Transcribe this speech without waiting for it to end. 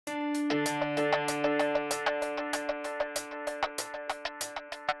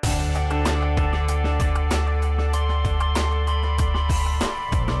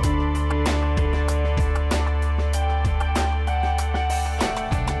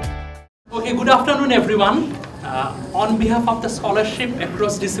Okay, good afternoon, everyone. On behalf of the Scholarship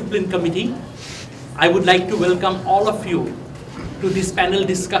Across Discipline Committee, I would like to welcome all of you to this panel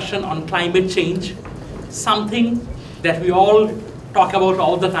discussion on climate change, something that we all talk about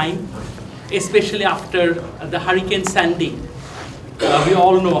all the time, especially after the Hurricane Sandy. We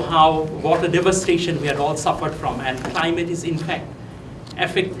all know what a devastation we had all suffered from, and climate is in fact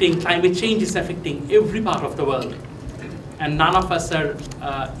climate change is affecting every part of the world. And none of us are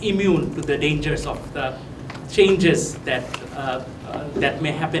immune to the dangers of the changes that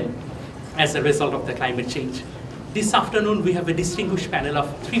may happen as a result of the climate change. This afternoon, we have a distinguished panel of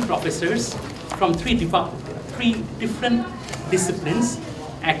 3 professors from 3 different disciplines.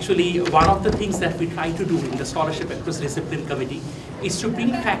 Actually, one of the things that we try to do in the Scholarship Across Discipline Committee is to bring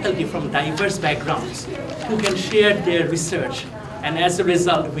faculty from diverse backgrounds who can share their research. And as a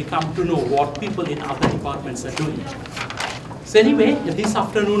result, we come to know what people in other departments are doing. So anyway, this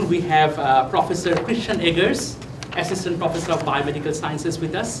afternoon we have Professor Christian Eggers, Assistant Professor of Biomedical Sciences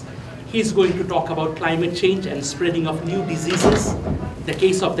with us. He's going to talk about climate change and spreading of new diseases, the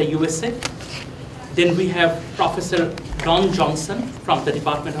case of the USA. Then we have Professor Donn Johnson from the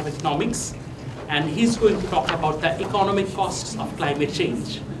Department of Economics, and he's going to talk about the economic costs of climate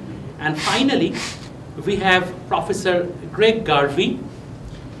change. And finally, we have Professor Greg Garvey.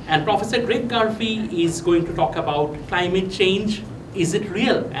 And Professor Greg Garvey is going to talk about climate change. Is it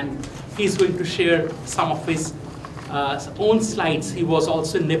real? And he's going to share some of his own slides. He was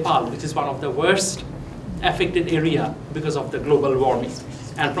also in Nepal, which is one of the worst affected area because of the global warming.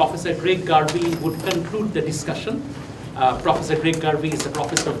 And Professor Greg Garvey would conclude the discussion. Professor Greg Garvey is a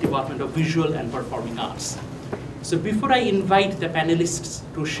professor of Department of Visual and Performing Arts. So before I invite the panelists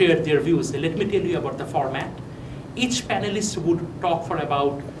to share their views, let me tell you about the format. Each panelist would talk for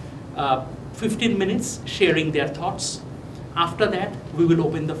about 15 minutes, sharing their thoughts. After that, we will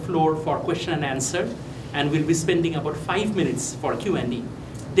open the floor for question and answer, and we'll be spending about 5 minutes for Q&A.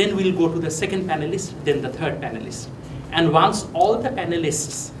 Then we'll go to the second panelist, then the third panelist. And once all the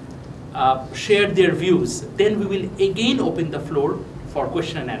panelists share their views, then we will again open the floor for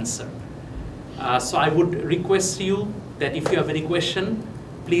question and answer. So I would request you that if you have any question,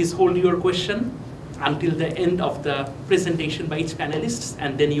 please hold your question until the end of the presentation by each panelist,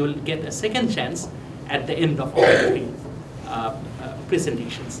 and then you will get a second chance at the end of all the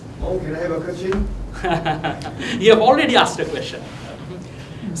presentations. Oh, can I have a question? You have already asked a question.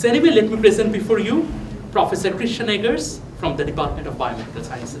 So anyway, let me present before you Professor Christian Eggers from the Department of Biomedical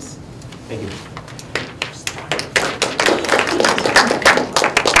Sciences. Thank you.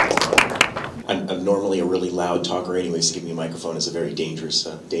 I'm normally a really loud talker anyway, so giving me a microphone is a very dangerous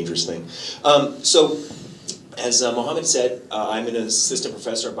thing. So, as Mohammed said, I'm an assistant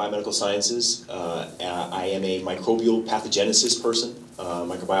professor of biomedical sciences. I am a microbial pathogenesis person,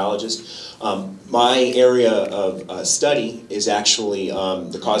 microbiologist. My area of study is actually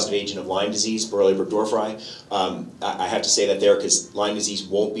the causative agent of Lyme disease, Borrelia burgdorferi. I have to say that there because Lyme disease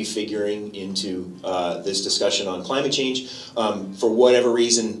won't be figuring into this discussion on climate change. For whatever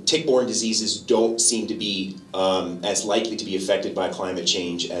reason, tick-borne diseases don't seem to be as likely to be affected by climate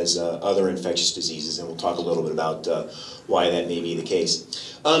change as other infectious diseases, and we'll talk a little bit about why that may be the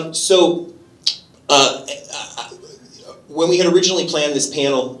case. When we had originally planned this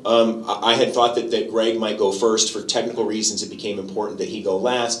panel, I had thought that Greg might go first. For technical reasons, it became important that he go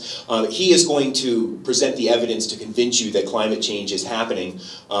last. He is going to present the evidence to convince you that climate change is happening,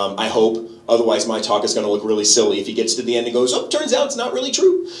 I hope. Otherwise, my talk is going to look really silly if he gets to the end and goes, oh, turns out it's not really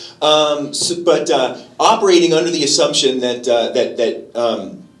true. But operating under the assumption that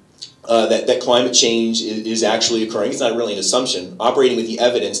climate change is actually occurring. It's not really an assumption. Operating with the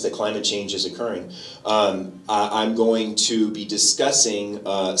evidence that climate change is occurring. I'm going to be discussing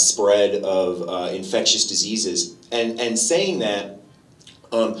spread of infectious diseases and saying that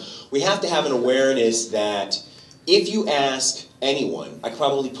we have to have an awareness that if you ask anyone, I could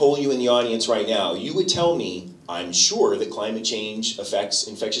probably poll you in the audience right now, you would tell me, I'm sure that climate change affects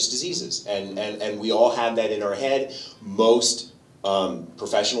infectious diseases. And we all have that in our head. Most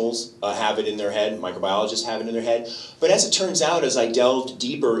professionals have it in their head, microbiologists have it in their head. But as it turns out, as I delved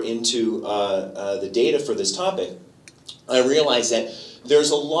deeper into the data for this topic, I realized that there's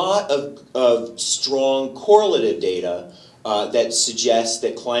a lot of strong correlative data that suggests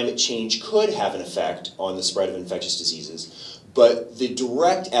that climate change could have an effect on the spread of infectious diseases. But the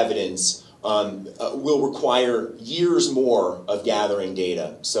direct evidence will require years more of gathering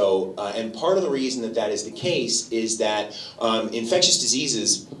data. So, and part of the reason that that is the case is that infectious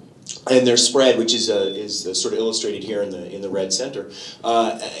diseases and their spread, which is sort of illustrated here in the red center,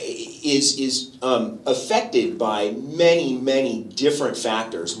 is affected by many different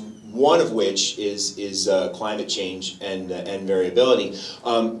factors. one of which is climate change and variability,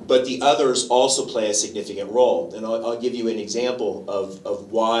 but the others also play a significant role. And I'll give you an example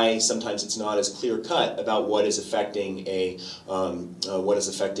of why sometimes it's not as clear cut about what is affecting the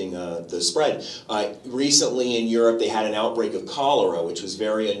spread. Recently in Europe, they had an outbreak of cholera, which was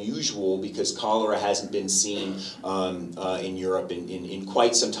very unusual because cholera hasn't been seen in Europe in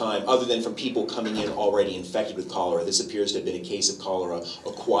quite some time, other than from people coming in already infected with cholera. This appears to have been a case of cholera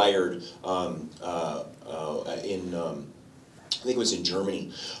acquired I think it was in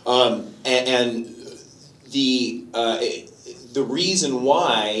Germany, and the reason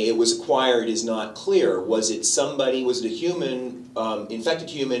why it was acquired is not clear. Was it a human, infected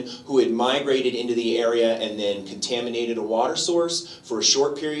human, who had migrated into the area and then contaminated a water source for a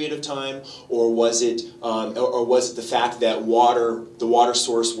short period of time, or was it the fact that the water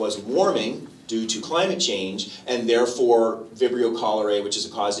source was warming due to climate change, and therefore Vibrio cholerae, which is a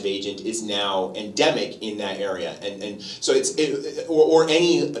causative agent, is now endemic in that area, and so or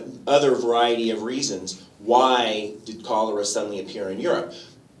any other variety of reasons. Why did cholera suddenly appear in Europe?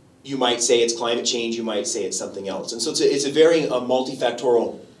 You might say it's climate change, you might say it's something else, and so it's a very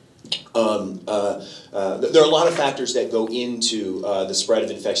multifactorial. There are a lot of factors that go into the spread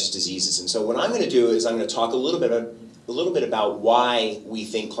of infectious diseases, and so what I'm going to do is I'm going to talk a little bit about why we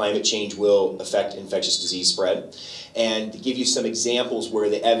think climate change will affect infectious disease spread, and give you some examples where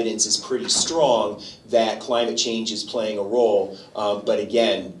the evidence is pretty strong that climate change is playing a role, but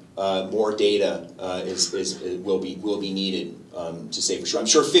again, more data will be needed to say for sure. I'm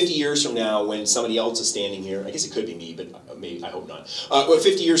sure 50 years from now, when somebody else is standing here, I guess it could be me, but maybe, I hope not. But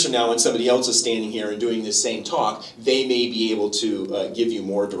 50 years from now, when somebody else is standing here and doing this same talk, they may be able to give you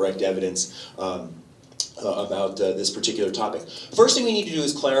more direct evidence about this particular topic. First thing we need to do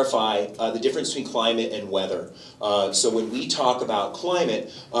is clarify the difference between climate and weather. So when we talk about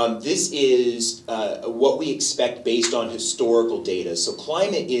climate, this is what we expect based on historical data. So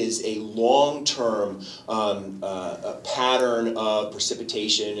climate is a long-term pattern of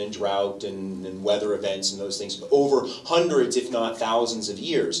precipitation and drought and weather events and those things over hundreds, if not thousands of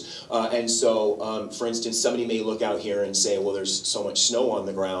years. And so, for instance, somebody may look out here and say, well, there's so much snow on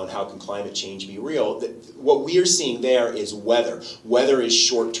the ground, how can climate change be real? What we are seeing there is weather. Weather is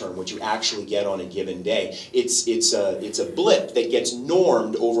short-term, what you actually get on a given day. It's a blip that gets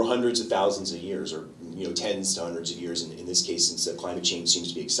normed over hundreds of thousands of years, or tens to hundreds of years in this case, since climate change seems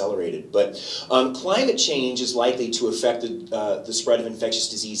to be accelerated. But climate change is likely to affect the spread of infectious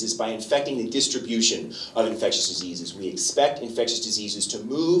diseases by infecting the distribution of infectious diseases. We expect infectious diseases to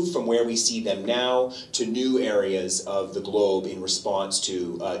move from where we see them now to new areas of the globe in response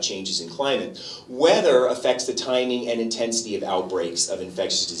to changes in climate. Weather affects the timing and intensity of outbreaks of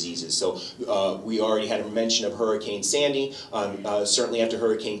infectious diseases. So we already had a mention of Hurricane Sandy, certainly after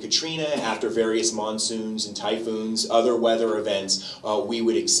Hurricane Katrina, after various monsoons and typhoons, other weather events, we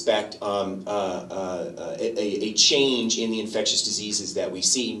would expect a change in the infectious diseases that we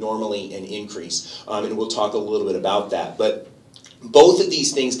see, normally an increase. And we'll talk a little bit about that. But both of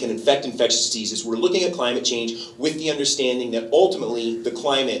these things can affect infectious diseases. We're looking at climate change with the understanding that ultimately the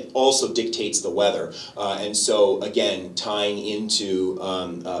climate also dictates the weather. And so, again, tying into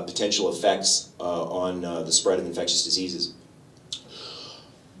potential effects on the spread of infectious diseases.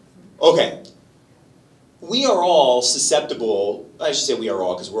 Okay. We are all susceptible, I should say we are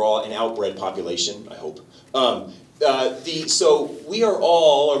all, because we're all an outbred population, I hope. So we are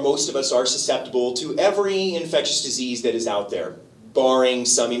all, or most of us are susceptible to every infectious disease that is out there, barring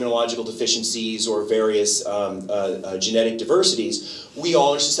some immunological deficiencies or various genetic diversities. We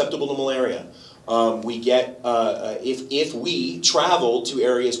all are susceptible to malaria. We get, if we travel to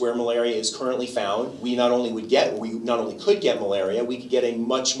areas where malaria is currently found, we not only could get malaria, we could get a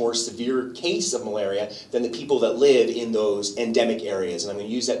much more severe case of malaria than the people that live in those endemic areas. And I'm going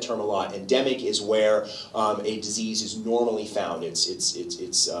to use that term a lot. Endemic is where a disease is normally found. It's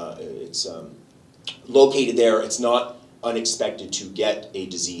located there. It's not unexpected to get a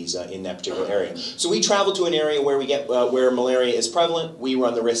disease in that particular area. So we travel to an area where we get where malaria is prevalent, we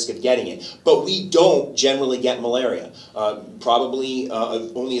run the risk of getting it. But we don't generally get malaria. Probably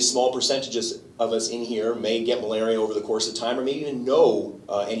only a small percentage of us in here may get malaria over the course of time, or maybe even know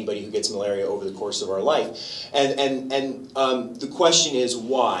anybody who gets malaria over the course of our life. And the question is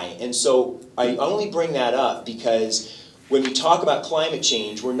why? And so I only bring that up because when we talk about climate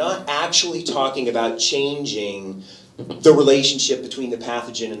change, we're not actually talking about changing the relationship between the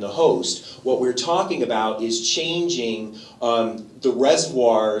pathogen and the host. What we're talking about is changing the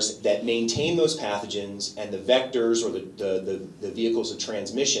reservoirs that maintain those pathogens and the vectors or the vehicles of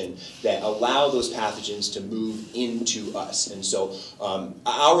transmission that allow those pathogens to move into us. And so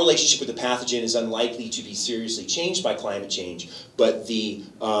our relationship with the pathogen is unlikely to be seriously changed by climate change, but the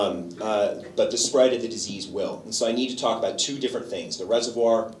spread of the disease will. And so I need to talk about two different things, the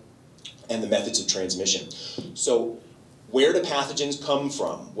reservoir and the methods of transmission. So where do pathogens come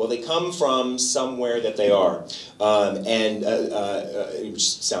from? Well, they come from somewhere that they are, which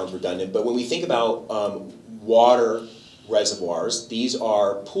sounds redundant, but when we think about water reservoirs, these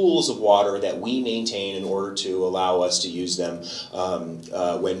are pools of water that we maintain in order to allow us to use them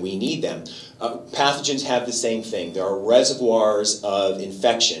when we need them. Pathogens have the same thing. There are reservoirs of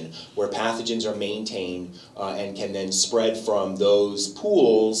infection where pathogens are maintained and can then spread from those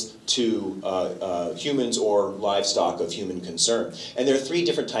pools to humans or livestock of human concern. And there are three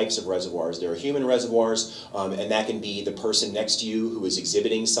different types of reservoirs. There are human reservoirs, and that can be the person next to you who is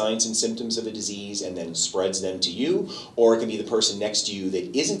exhibiting signs and symptoms of a disease and then spreads them to you, or it can be the person next to you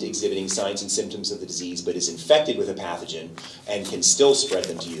that isn't exhibiting signs and symptoms of the disease but is infected with a pathogen and can still spread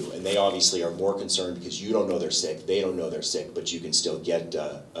them to you. And they obviously are more concerned because you don't know they're sick, they don't know they're sick, but you can still get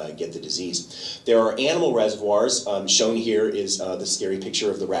the disease. There are animal reservoirs. Shown here is the scary picture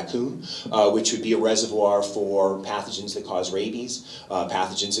of the raccoon, which would be a reservoir for pathogens that cause rabies,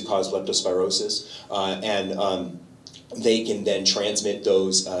 pathogens that cause leptospirosis, and they can then transmit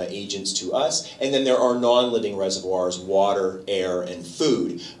those agents to us. And then there are non-living reservoirs, water, air, and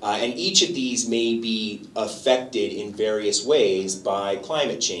food. And each of these may be affected in various ways by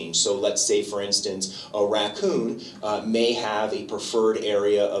climate change. So let's say, for instance, a raccoon may have a preferred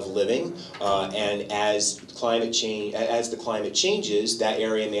area of living, and as the climate changes, that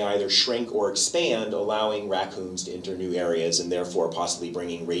area may either shrink or expand, allowing raccoons to enter new areas and therefore possibly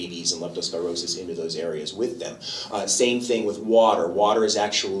bringing rabies and leptospirosis into those areas with them. Same thing with water. Water is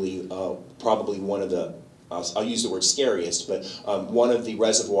actually probably one of the, I'll use the word scariest, but one of the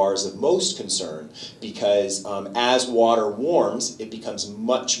reservoirs of most concern, because as water warms, it becomes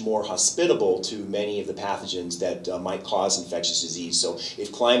much more hospitable to many of the pathogens that might cause infectious disease. So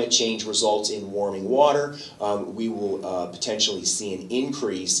if climate change results in warming water, we will potentially see an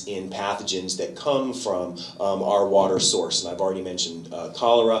increase in pathogens that come from our water source. And I've already mentioned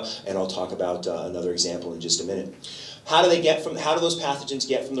cholera, and I'll talk about another example in just a minute. How do those pathogens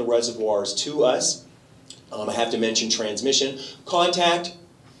get from the reservoirs to us? I have to mention transmission. Contact,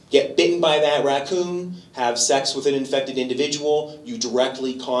 get bitten by that raccoon, have sex with an infected individual, you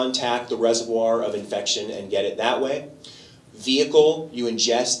directly contact the reservoir of infection and get it that way. Vehicle, you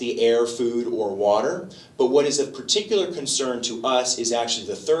ingest the air, food, or water. But what is of particular concern to us is actually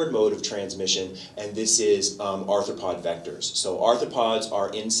the third mode of transmission, and this is arthropod vectors. So arthropods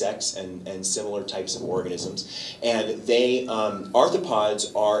are insects and similar types of organisms, and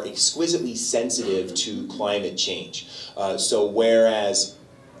arthropods are exquisitely sensitive to climate change. So whereas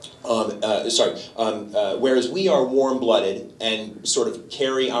we are warm-blooded and sort of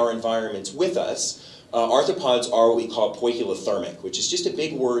carry our environments with us, arthropods are what we call poikilothermic, which is just a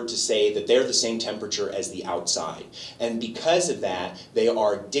big word to say that they're the same temperature as the outside. And because of that, they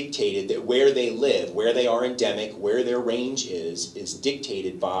are dictated, that where they live, where they are endemic, where their range is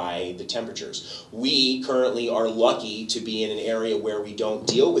dictated by the temperatures. We currently are lucky to be in an area where we don't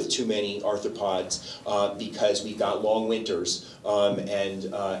deal with too many arthropods because we've got long winters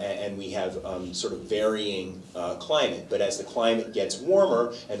and we have sort of varying climate. But as the climate gets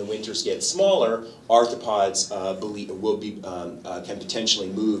warmer and the winters get smaller, arthropods can potentially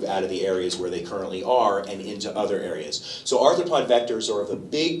move out of the areas where they currently are and into other areas. So arthropod vectors are of a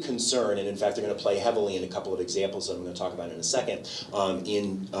big concern, and in fact they're going to play heavily in a couple of examples that I'm going to talk about in a second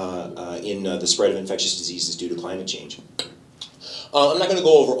in the spread of infectious diseases due to climate change. I'm not going to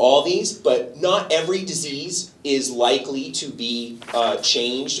go over all these, but not every disease is likely to be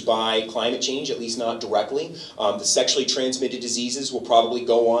changed by climate change, at least not directly. The sexually transmitted diseases will probably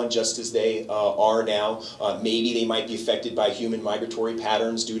go on just as they are now. Maybe they might be affected by human migratory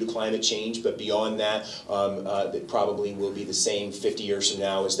patterns due to climate change, but beyond that, they probably will be the same 50 years from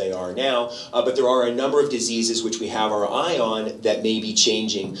now as they are now. But there are a number of diseases which we have our eye on that may be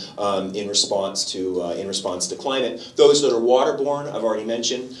changing in response to climate. Those that are waterborne, I've already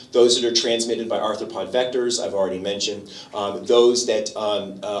mentioned. Those that are transmitted by arthropod vectors, I've already mentioned. Those that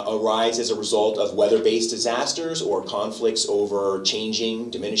arise as a result of weather-based disasters or conflicts over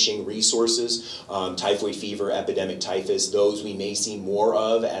diminishing resources, typhoid fever, epidemic typhus, those we may see more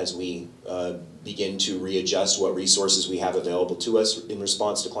of as we begin to readjust what resources we have available to us in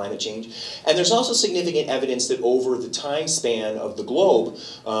response to climate change. And there's also significant evidence that over the time span of the globe,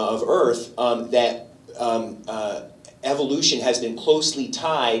 of Earth, that evolution has been closely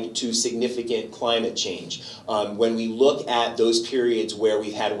tied to significant climate change. When we look at those periods where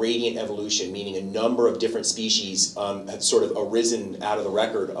we've had radiant evolution, meaning a number of different species have sort of arisen out of the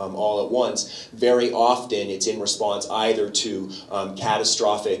record all at once, very often it's in response either to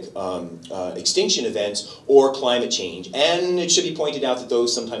catastrophic extinction events or climate change. And it should be pointed out that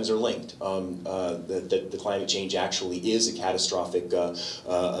those sometimes are linked, that the climate change actually is a catastrophic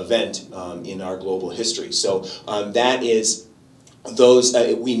event in our global history. So that is those,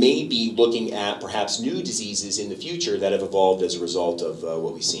 we may be looking at perhaps new diseases in the future that have evolved as a result of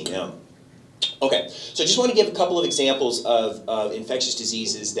what we see now. Okay, so I just want to give a couple of examples of infectious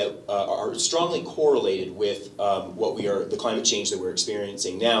diseases that are strongly correlated with the climate change that we're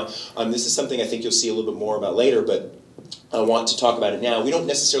experiencing now. This is something I think you'll see a little bit more about later, but I want to talk about it now. We don't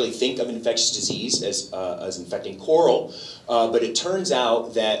necessarily think of infectious disease as infecting coral, but it turns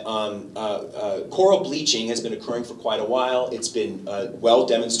out that coral bleaching has been occurring for quite a while. It's been well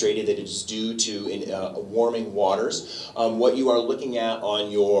demonstrated that it is due to warming waters. What you are looking at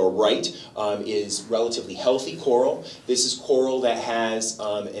on your right is relatively healthy coral. This is coral that has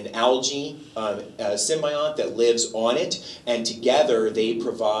an algae symbiont that lives on it, and together they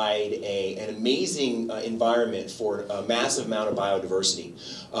provide an amazing environment for a massive amount of biodiversity.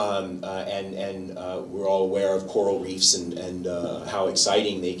 We're all aware of coral reefs and how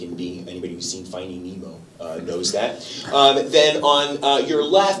exciting they can be. Anybody who's seen Finding Nemo knows that. Then on your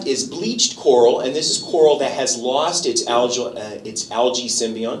left is bleached coral, and this is coral that has lost its algae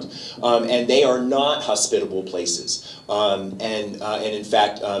symbiont, and they are not hospitable places. And in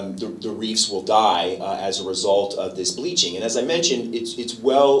fact, the reefs will die as a result of this bleaching. And as I mentioned, it's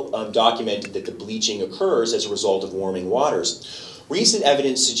well documented that the bleaching occurs as a result of warming waters. Recent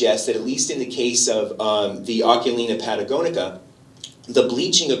evidence suggests that, at least in the case of the Oculina patagonica, the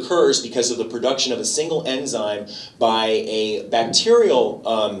bleaching occurs because of the production of a single enzyme by a bacterial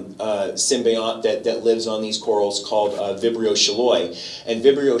symbiont that lives on these corals called Vibrio chaloi. And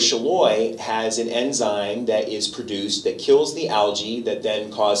Vibrio chaloi has an enzyme that is produced that kills the algae that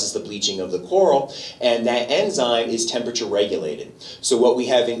then causes the bleaching of the coral, and that enzyme is temperature regulated. So what we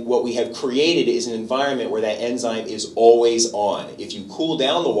have created is an environment where that enzyme is always on. If you cool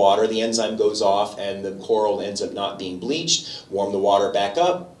down the water, the enzyme goes off and the coral ends up not being bleached. Warm the water back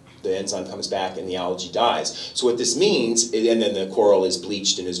up, the enzyme comes back and the algae dies. So what this means, and then the coral is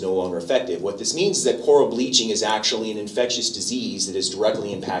bleached and is no longer effective. What this means is that coral bleaching is actually an infectious disease that is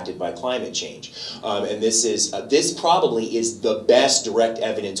directly impacted by climate change. And this probably is the best direct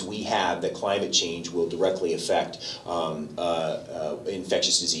evidence we have that climate change will directly affect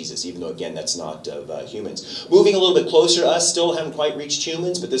infectious diseases, even though, again, that's not of humans. Moving a little bit closer to us, still haven't quite reached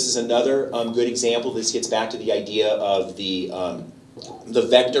humans, but this is another good example. This gets back to the idea of the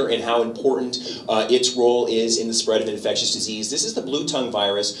vector and how important its role is in the spread of infectious disease. This is the blue tongue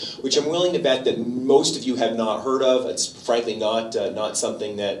virus, which I'm willing to bet that most of you have not heard of. It's frankly not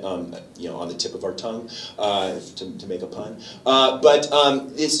something that on the tip of our tongue, to make a pun.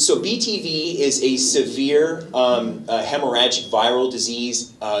 So BTV is a severe hemorrhagic viral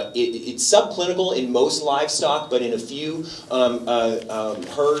disease. It's subclinical in most livestock, but in a few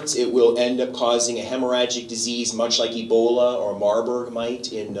herds, it will end up causing a hemorrhagic disease, much like Ebola or Marburg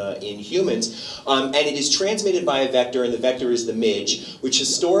might in humans, and it is transmitted by a vector, and the vector is the midge, which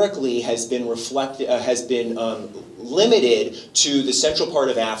historically has been limited to the central part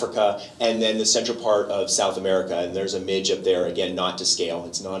of Africa and then the central part of South America. And there's a midge up there, again, not to scale.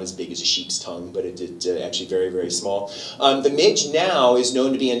 It's not as big as a sheep's tongue, but it's actually very, very small. The midge now is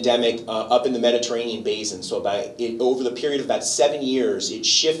known to be endemic up in the Mediterranean basin. So over the period of about 7 years, it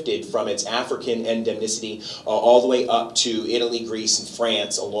shifted from its African endemicity all the way up to Italy, Greece, and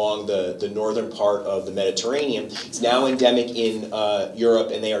France along the northern part of the Mediterranean. It's now endemic in Europe,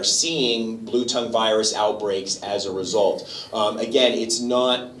 and they are seeing blue tongue virus outbreaks as a result. Again, it's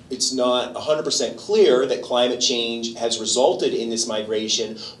not 100% clear that climate change has resulted in this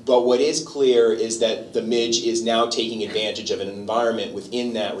migration, but what is clear is that the midge is now taking advantage of an environment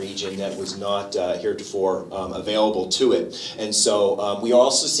within that region that was not heretofore available to it. And so we are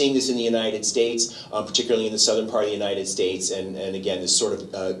also seeing this in the United States, particularly in the southern part of the United States, and again, this sort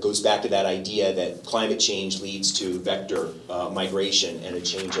of goes back to that idea that climate change leads to vector migration and a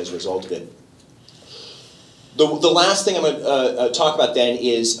change as a result of it. The last thing I'm going to talk about then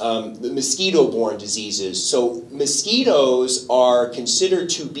is the mosquito-borne diseases. So mosquitoes are considered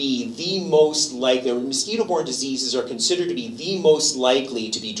to be the most likely, or mosquito-borne diseases are considered to be the most likely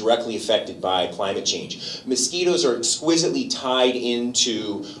to be directly affected by climate change. Mosquitoes are exquisitely tied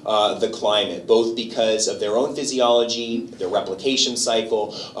into the climate, both because of their own physiology, their replication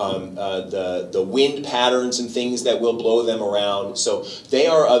cycle, the wind patterns and things that will blow them around. So they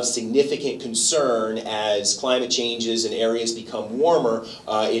are of significant concern as climate changes and areas become warmer.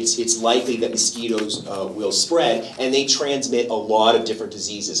 It's likely that mosquitoes will spread, and they transmit a lot of different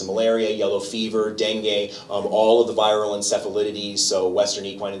diseases: malaria, yellow fever, dengue, all of the viral encephalitides, so Western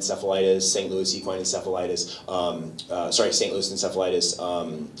equine encephalitis, St. Louis equine encephalitis, St. Louis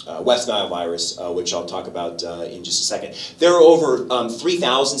encephalitis, West Nile virus, which I'll talk about in just a second. There are over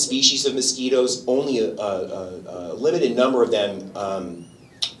 3,000 species of mosquitoes. Only a limited number of them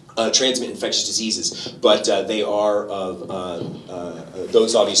transmit infectious diseases, but they are of,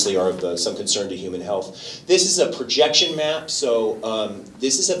 those obviously are of some concern to human health. This is a projection map, so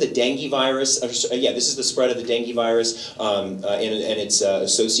this is of the dengue virus, this is the spread of the dengue virus and its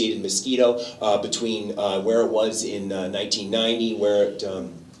associated mosquito between where it was in 1990, where it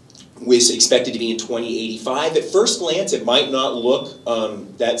was expected to be in 2085. At first glance, it might not look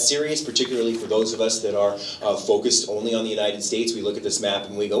that serious, particularly for those of us that are focused only on the United States. We look at this map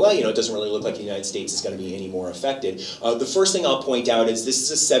and we go, well, you know, it doesn't really look like the United States is going to be any more affected. The first thing I'll point out is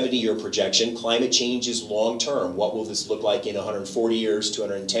this is a 70-year projection. Climate change is long-term. What will this look like in 140 years,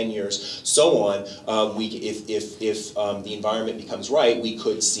 210 years, so on? If the environment becomes right, we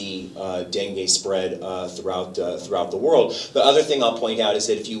could see dengue spread throughout the world. The other thing I'll point out is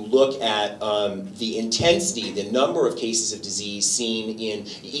that if you look at the intensity, the number of cases of disease seen in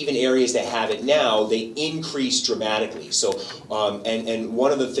even areas that have it now, they increase dramatically. So, and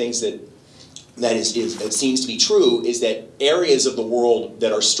one of the things that seems to be true is that areas of the world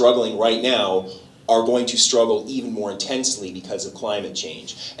that are struggling right now are going to struggle even more intensely because of climate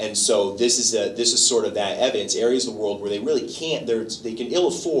change. And so this is sort of that evidence. Areas of the world where they really can't, they can ill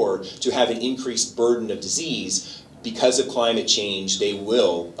afford to have an increased burden of disease. Because of climate change, they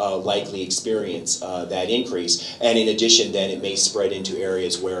will likely experience that increase, and in addition, then it may spread into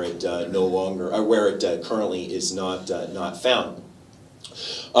areas where it currently is not found.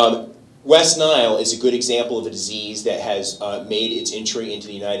 West Nile is a good example of a disease that has made its entry into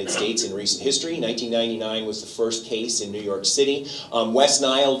the United States in recent history. 1999 was the first case in New York City. West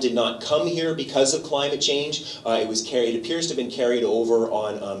Nile did not come here because of climate change. It appears to have been carried over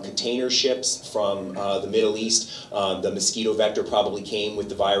on container ships from the Middle East. The mosquito vector probably came with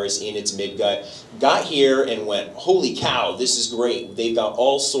the virus in its midgut, got here and went, holy cow, this is great. They've got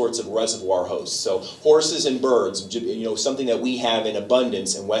all sorts of reservoir hosts. So horses and birds, you know, something that we have in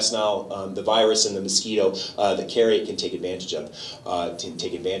abundance, and West Nile, the virus and the mosquito that carry it can take advantage of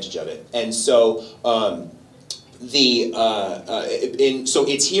it. And so so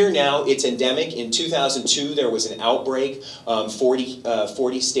it's here now, it's endemic. In 2002 there was an outbreak,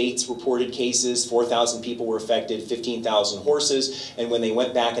 40 states reported cases, 4,000 people were affected, 15,000 horses, and when they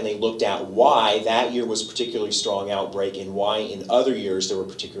went back and they looked at why that year was a particularly strong outbreak and why in other years there were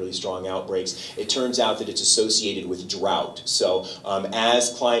particularly strong outbreaks, it turns out that it's associated with drought. So as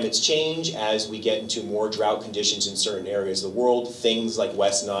climates change, as we get into more drought conditions in certain areas of the world, things like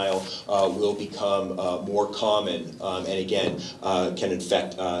West Nile will become more common. And again, can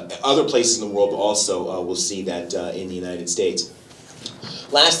infect other places in the world, but also we'll see that in the United States.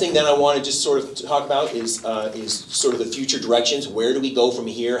 Last thing that I want to just sort of talk about is sort of the future directions. Where do we go from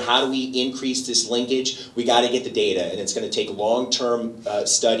here? How do we increase this linkage? We got to get the data, and it's going to take long-term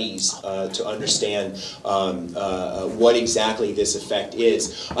studies to understand what exactly this effect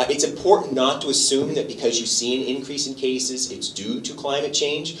is. It's important not to assume that because you see an increase in cases, it's due to climate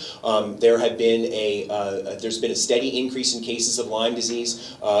change. There's been a steady increase in cases of Lyme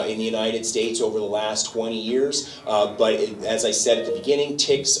disease in the United States over the last 20 years, but as I said at the beginning,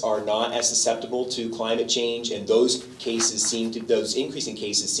 ticks are not as susceptible to climate change, and those increasing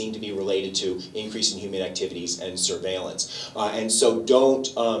cases seem to be related to increase in human activities and surveillance. And so don't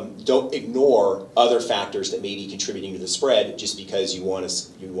ignore other factors that may be contributing to the spread just because you want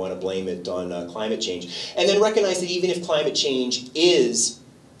to blame it on climate change. And then recognize that even if climate change is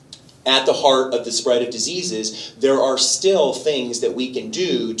at the heart of the spread of diseases, there are still things that we can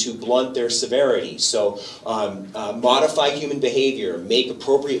do to blunt their severity. So modify human behavior, make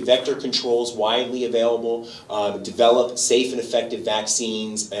appropriate vector controls widely available, develop safe and effective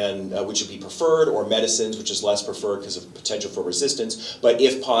vaccines, and which would be preferred, or medicines, which is less preferred because of potential for resistance, but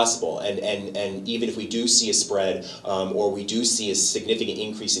if possible, and even if we do see a spread or we do see a significant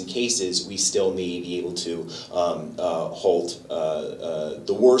increase in cases, we still may be able to halt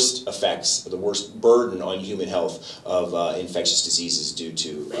the worst effects, the worst burden on human health of infectious diseases due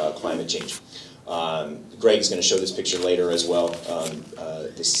to climate change. Greg is going to show this picture later as well.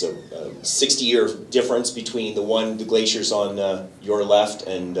 This is a 60-year difference between the glaciers on your left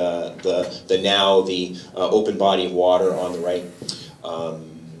and the open body of water on the right.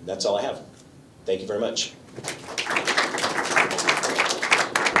 That's all I have. Thank you very much.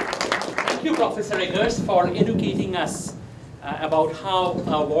 Thank you, Professor Eggers, for educating us about how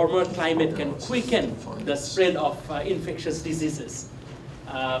a warmer climate can quicken the spread of infectious diseases.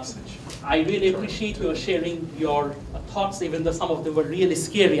 I really appreciate your sharing your thoughts, even though some of them were really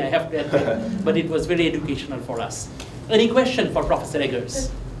scary, I have to admit, but it was very educational for us. Any question for Professor Eggers?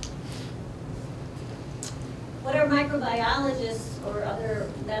 What are microbiologists or other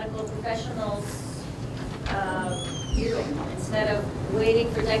medical professionals doing? Instead of waiting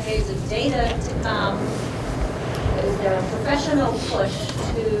for decades of data to come, is there a professional push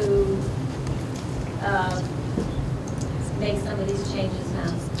to make some of these changes now,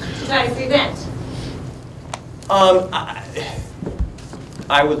 to try to prevent?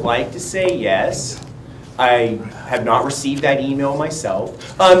 I would like to say yes. I have not received that email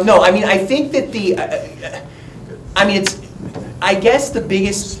myself. No, I mean, I think that I guess the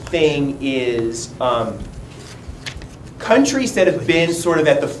biggest thing is countries that have been sort of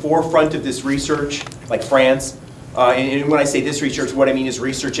at the forefront of this research, like France, and when I say this research, what I mean is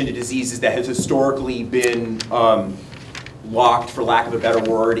research into diseases that has historically been locked, for lack of a better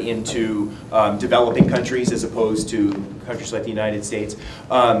word, into developing countries as opposed to countries like the United States.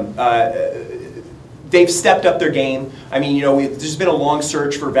 They've stepped up their game. I mean, you know, there's been a long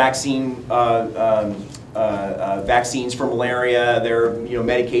search for vaccines for malaria. There are, you know,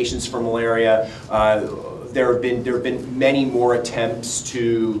 medications for malaria. There have been many more attempts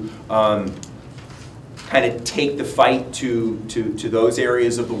to kind of take the fight to those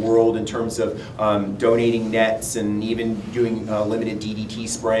areas of the world in terms of donating nets and even doing limited DDT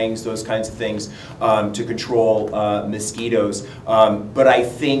sprayings, those kinds of things, to control mosquitoes. But I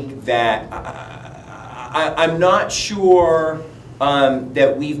think that I'm not sure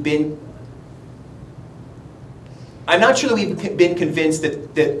that we've been. I'm not sure that we've been convinced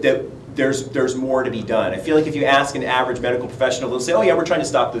that there's more to be done. I feel like if you ask an average medical professional, they'll say, oh yeah, we're trying to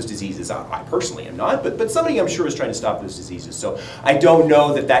stop those diseases. I personally am not, but somebody I'm sure is trying to stop those diseases. So I don't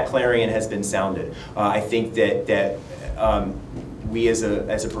know that clarion has been sounded. I think that we as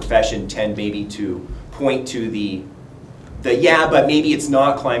a profession tend maybe to point to the yeah, but maybe it's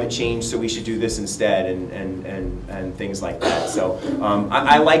not climate change, so we should do this instead, and things like that. So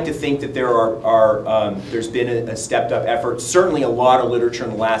I like to think that there's been a stepped up effort. Certainly a lot of literature in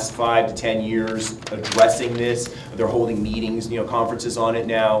the last 5 to 10 years addressing this. They're holding meetings, you know, conferences on it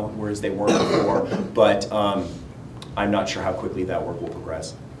now, whereas they weren't before. But I'm not sure how quickly that work will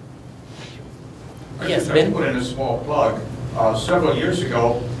progress. Yes, Ben? Put in a small plug. Several years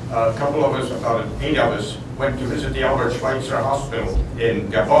ago, a couple of us, about 8 of us, went to visit the Albert Schweitzer Hospital in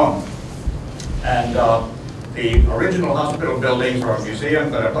Gabon. And the original hospital buildings are a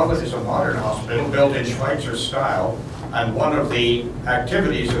museum, but above it is a modern hospital built in Schweitzer style. And one of the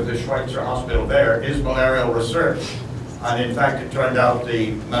activities of the Schweitzer Hospital there is malarial research. And in fact, it turned out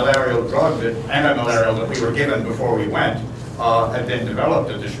the malarial drug, the antimalarial that we were given before we went, had been developed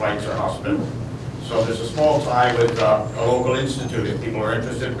at the Schweitzer Hospital. So there's a small tie with a local institute if people are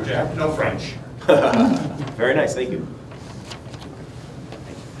interested, but you have to know French. Very nice, thank you.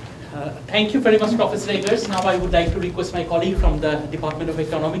 Thank you very much, Professor Eggers. Now I would like to request my colleague from the Department of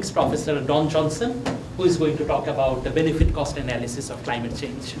Economics, Professor Donn Johnson, who is going to talk about the benefit-cost analysis of climate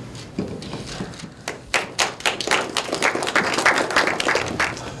change.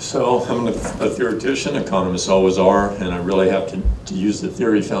 So I'm a theoretician, economists always are, and I really have to use the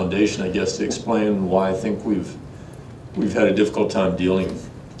theory foundation, I guess, to explain why I think we've had a difficult time dealing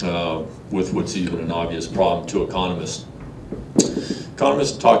with what's even an obvious problem to economists.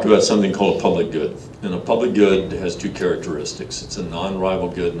 Economists talk about something called a public good, and a public good has 2 characteristics. It's a non-rival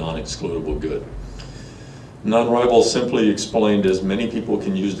good, non-excludable good. Non-rival simply explained as many people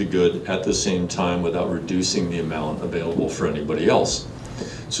can use the good at the same time without reducing the amount available for anybody else.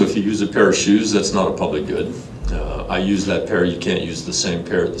 So if you use a pair of shoes, that's not a public good. I use that pair, you can't use the same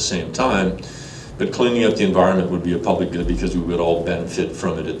pair at the same time. But cleaning up the environment would be a public good because we would all benefit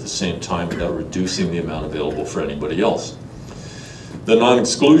from it at the same time without reducing the amount available for anybody else. The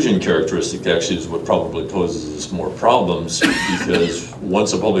non-exclusion characteristic actually is what probably poses us more problems, because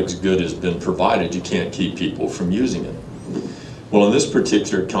once a public good has been provided, you can't keep people from using it. Well, in this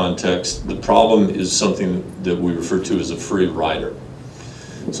particular context, the problem is something that we refer to as a free rider.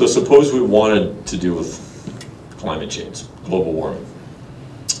 So suppose we wanted to deal with climate change, global warming,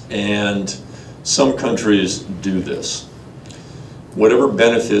 and some countries do this. Whatever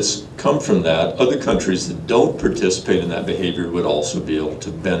benefits come from that, other countries that don't participate in that behavior would also be able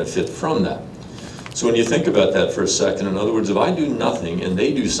to benefit from that. So when you think about that for a second, in other words, if I do nothing and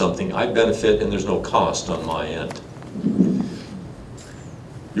they do something, I benefit and there's no cost on my end.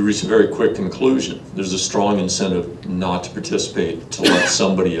 You reach a very quick conclusion. There's a strong incentive not to participate, to let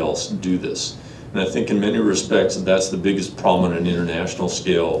somebody else do this. And I think in many respects, that's the biggest problem on an international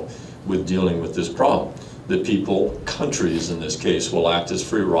scale with dealing with this problem. That people, countries in this case, will act as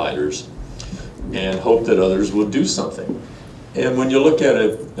free riders and hope that others will do something. And when you look at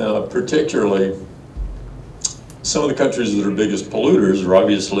it, particularly, some of the countries that are biggest polluters are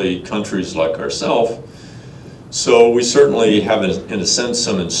obviously countries like ourselves. So we certainly have, in a sense,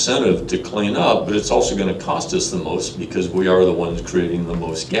 some incentive to clean up, but it's also going to cost us the most because we are the ones creating the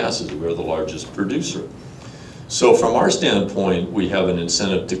most gases. We are the largest producer. So from our standpoint, we have an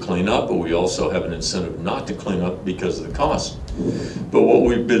incentive to clean up, but we also have an incentive not to clean up because of the cost. But what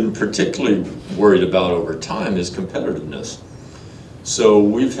we've been particularly worried about over time is competitiveness. So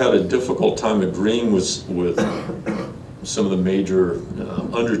we've had a difficult time agreeing with some of the major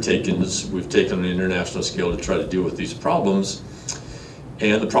undertakings we've taken on an international scale to try to deal with these problems.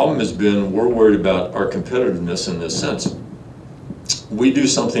 And the problem has been we're worried about our competitiveness in this sense. We do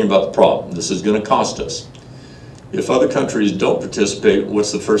something about the problem. This is going to cost us. If other countries don't participate,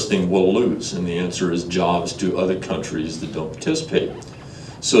 what's the first thing we'll lose? And the answer is jobs to other countries that don't participate.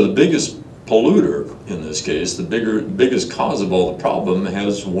 So the biggest polluter in this case, the biggest cause of all the problem,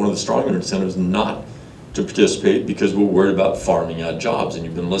 has one of the stronger incentives not to participate because we're worried about farming out jobs. And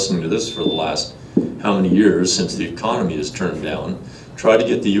you've been listening to this for the last how many years since the economy has turned down. Try to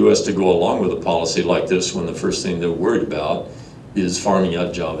get the U.S. to go along with a policy like this when the first thing they're worried about is farming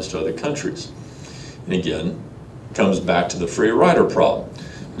out jobs to other countries. And again, comes back to the free rider problem.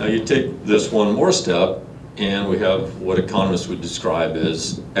 Now you take this one more step and we have what economists would describe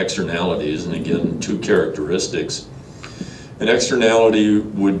as externalities, and again, two characteristics. An externality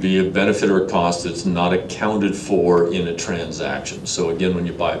would be a benefit or a cost that's not accounted for in a transaction. So again, when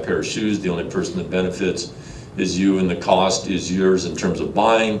you buy a pair of shoes, the only person that benefits is you, and the cost is yours in terms of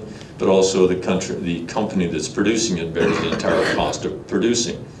buying, but also the company that's producing it bears the entire cost of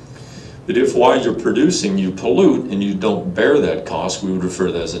producing. But if while you're producing you pollute and you don't bear that cost, we would refer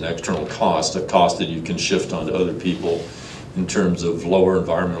to that as an external cost, a cost that you can shift onto other people in terms of lower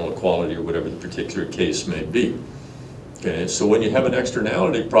environmental quality or whatever the particular case may be. Okay, so when you have an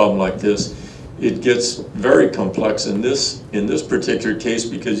externality problem like this, it gets very complex in this particular case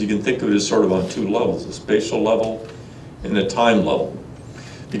because you can think of it as sort of on two levels, a spatial level and a time level.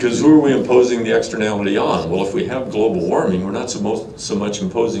 Because who are we imposing the externality on? Well, if we have global warming, we're not so much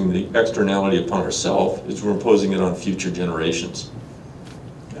imposing the externality upon ourselves as we're imposing it on future generations.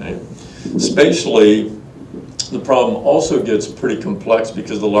 Okay? Spatially, the problem also gets pretty complex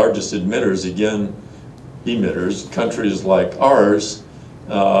because the largest emitters, again, countries like ours,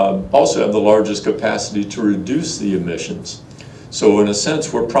 also have the largest capacity to reduce the emissions. So in a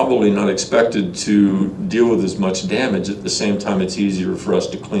sense, we're probably not expected to deal with as much damage. At the same time, it's easier for us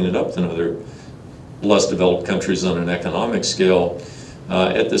to clean it up than other less developed countries on an economic scale.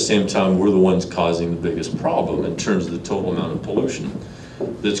 At the same time, we're the ones causing the biggest problem in terms of the total amount of pollution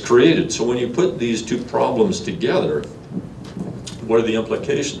that's created. So when you put these two problems together, what are the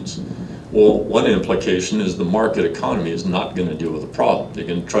implications? Well, one implication is the market economy is not going to deal with the problem. They're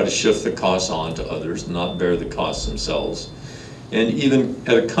going to try to shift the costs on to others, not bear the costs themselves. And even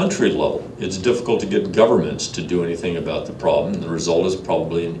at a country level, it's difficult to get governments to do anything about the problem. The result is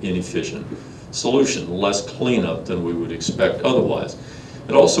probably an inefficient solution, less cleanup than we would expect otherwise.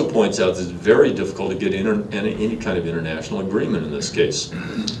 It also points out that it's very difficult to get any kind of international agreement in this case.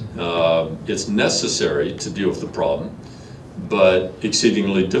 It's necessary to deal with the problem, but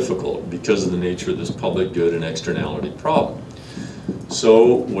exceedingly difficult because of the nature of this public good and externality problem. So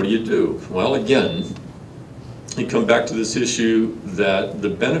what do? Well, again, you come back to this issue that the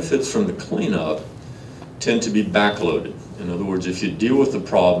benefits from the cleanup tend to be backloaded. In other words, if you deal with the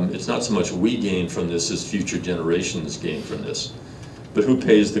problem, it's not so much we gain from this as future generations gain from this. But who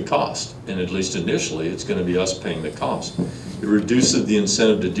pays the cost? And at least initially, it's going to be us paying the cost. It reduces the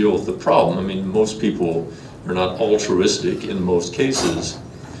incentive to deal with the problem. I mean, most people are not altruistic in most cases.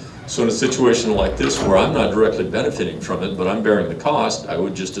 So in a situation like this where I'm not directly benefiting from it, but I'm bearing the cost, I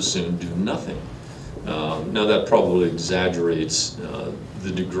would just as soon do nothing. Now that probably exaggerates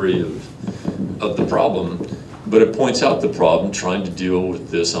the degree of the problem, but it points out the problem trying to deal with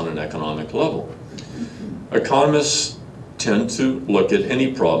this on an economic level. Economists tend to look at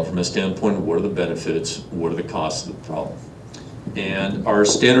any problem from a standpoint of what are the benefits, what are the costs of the problem. And our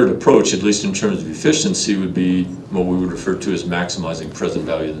standard approach, at least in terms of efficiency, would be what we would refer to as maximizing present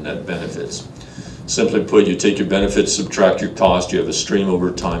value of the net benefits. Simply put, you take your benefits, subtract your cost, you have a stream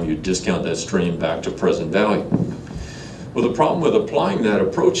over time, you discount that stream back to present value. Well, the problem with applying that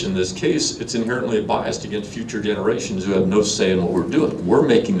approach in this case, it's inherently biased against future generations who have no say in what we're doing. We're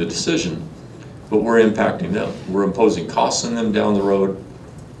making the decision, but we're impacting them. We're imposing costs on them down the road,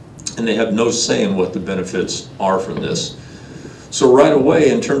 and they have no say in what the benefits are from this. So right away,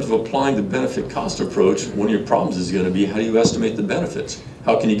 in terms of applying the benefit cost approach, one of your problems is going to be, how do you estimate the benefits?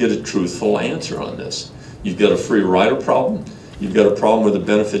 How can you get a truthful answer on this? You've got a free rider problem. You've got a problem where the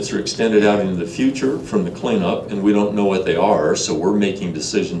benefits are extended out into the future from the cleanup, and we don't know what they are, so we're making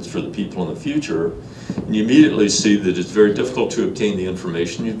decisions for the people in the future. And you immediately see that it's very difficult to obtain the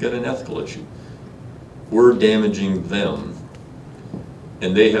information. You've got an ethical issue. We're damaging them,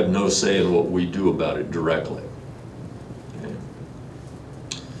 and they have no say in what we do about it directly. Okay.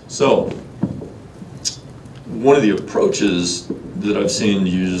 So, one of the approaches that I've seen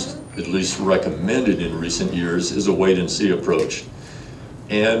used, at least recommended in recent years, is a wait-and-see approach.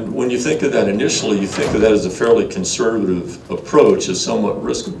 And when you think of that initially, you think of that as a fairly conservative approach, a somewhat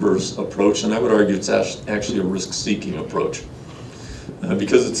risk-averse approach, and I would argue it's actually a risk-seeking approach.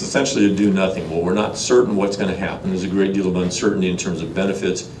 Because it's essentially a do-nothing. Well, we're not certain what's going to happen. There's a great deal of uncertainty in terms of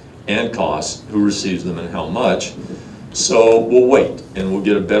benefits and costs, who receives them and how much. So we'll wait, and we'll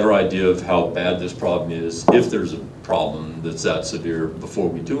get a better idea of how bad this problem is, if there's a problem that's that severe, before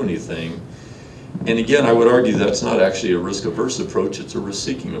we do anything. And again, I would argue that's not actually a risk-averse approach, it's a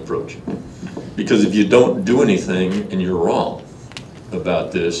risk-seeking approach. Because if you don't do anything and you're wrong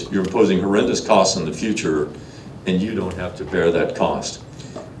about this, you're imposing horrendous costs in the future, and you don't have to bear that cost.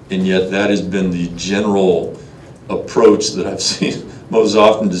 And yet that has been the general approach that I've seen most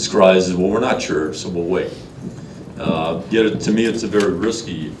often described as, well, we're not sure, so we'll wait. Yet to me, it's a very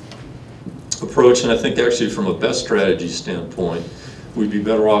risky approach, and I think actually from a best strategy standpoint, we'd be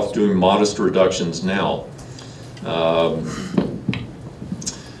better off doing modest reductions now. Part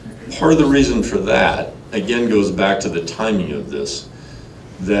of the reason for that, again, goes back to the timing of this,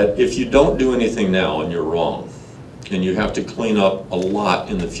 that if you don't do anything now and you're wrong, and you have to clean up a lot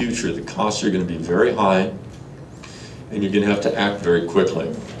in the future, the costs are going to be very high, and you're going to have to act very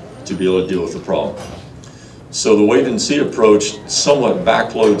quickly to be able to deal with the problem. So the wait-and-see approach somewhat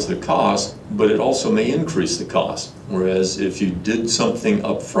backloads the cost, but it also may increase the cost. Whereas if you did something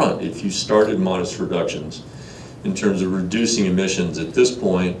up front, if you started modest reductions in terms of reducing emissions at this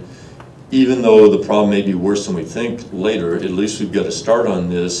point, even though the problem may be worse than we think later, at least we've got to start on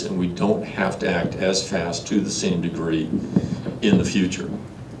this, and we don't have to act as fast to the same degree in the future.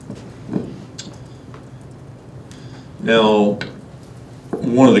 Now,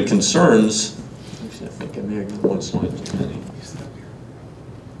 one of the concerns, actually I think I may have got one slide too many.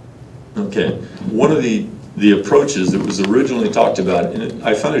 Okay, one of the approaches that was originally talked about, and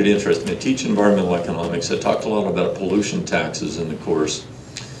I found it interesting. I teach environmental economics. I talked a lot about pollution taxes in the course.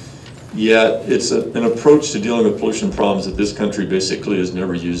 Yet it's an approach to dealing with pollution problems that this country basically has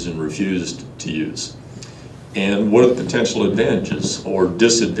never used and refused to use. And what are the potential advantages or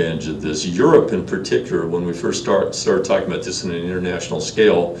disadvantages of this? Europe in particular, when we first started talking about this in an international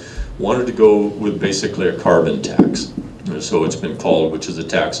scale, wanted to go with basically a carbon tax. So it's been called, which is a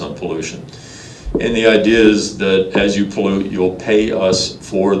tax on pollution. And the idea is that as you pollute, you'll pay us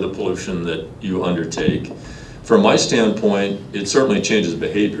for the pollution that you undertake. From my standpoint, it certainly changes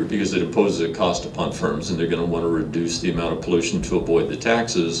behavior because it imposes a cost upon firms, and they're going to want to reduce the amount of pollution to avoid the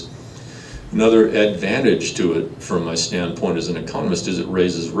taxes. Another advantage to it, from my standpoint as an economist, is it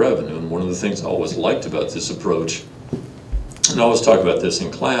raises revenue. And one of the things I always liked about this approach, and I always talk about this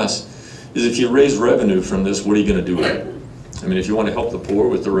in class, is if you raise revenue from this, what are you going to do with it? I mean, if you want to help the poor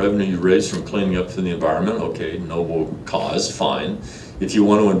with the revenue you raise from cleaning up for the environment, okay, noble cause, fine. If you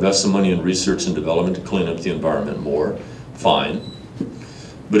want to invest some money in research and development to clean up the environment more, fine.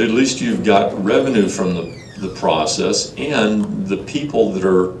 But at least you've got revenue from the process, and the people that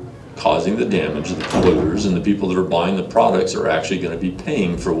are causing the damage, the polluters, and the people that are buying the products are actually going to be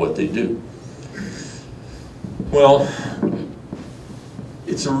paying for what they do. Well,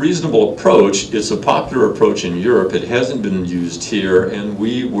 it's a reasonable approach. It's a popular approach in Europe. It hasn't been used here, and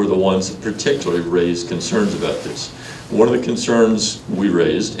we were the ones that particularly raised concerns about this. One of the concerns we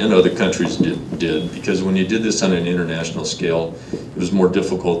raised, and other countries did, because when you did this on an international scale, it was more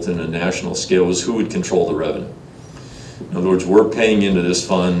difficult than a national scale, was who would control the revenue. In other words, we're paying into this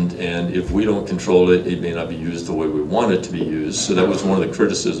fund, and if we don't control it, it may not be used the way we want it to be used. So that was one of the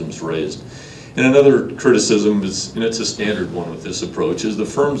criticisms raised. And another criticism is, and it's a standard one with this approach, is the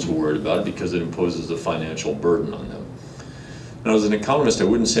firms are worried about it because it imposes a financial burden on them. Now, as an economist, I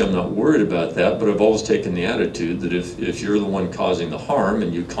wouldn't say I'm not worried about that, but I've always taken the attitude that if you're the one causing the harm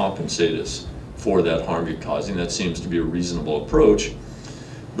and you compensate us for that harm you're causing, that seems to be a reasonable approach.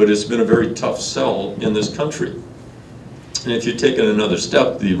 But it's been a very tough sell in this country. And if you take it another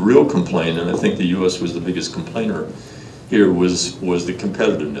step, the real complaint, and I think the U.S. was the biggest complainer here, was the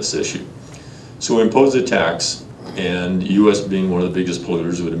competitiveness issue. So we imposed a tax, and U.S. being one of the biggest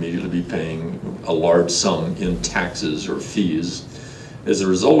polluters would immediately be paying a large sum in taxes or fees as a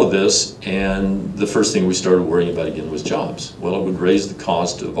result of this, and the first thing we started worrying about again was jobs. Well, it would raise the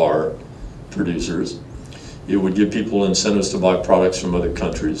cost of our producers. It would give people incentives to buy products from other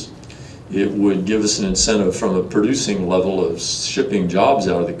countries. It would give us an incentive from a producing level of shipping jobs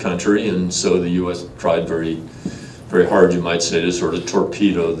out of the country, and so the U.S. tried very, very hard, you might say, to sort of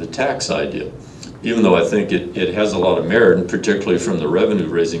torpedo the tax idea. Even though I think it has a lot of merit, and particularly from the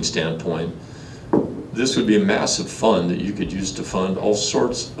revenue-raising standpoint, this would be a massive fund that you could use to fund all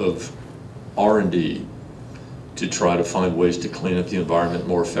sorts of R&D to try to find ways to clean up the environment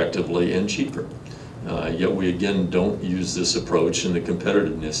more effectively and cheaper. Yet we again don't use this approach, and the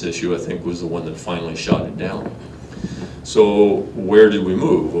competitiveness issue I think was the one that finally shot it down. So where did we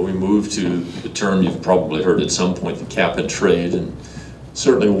move? Well, we moved to the term you've probably heard at some point, the cap and trade, and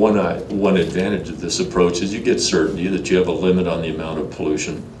certainly one advantage of this approach is you get certainty that you have a limit on the amount of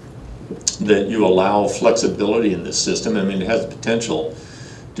pollution, that you allow flexibility in this system. I mean, it has the potential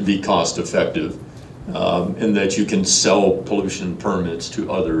to be cost effective, and that you can sell pollution permits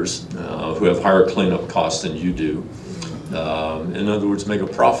to others who have higher cleanup costs than you do. In other words, make a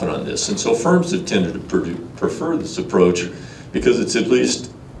profit on this. And so firms have tended to prefer this approach because it's at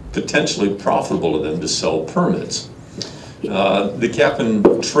least potentially profitable to them to sell permits. The cap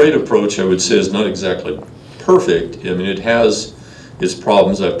and trade approach, I would say, is not exactly perfect. I mean, it has its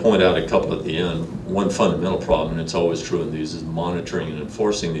problems. I point out a couple at the end. One fundamental problem, and it's always true in these, is monitoring and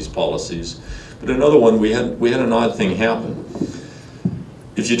enforcing these policies. But another one, we had an odd thing happen.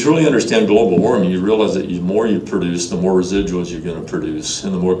 If you truly understand global warming, you realize that the more you produce, the more residuals you're going to produce,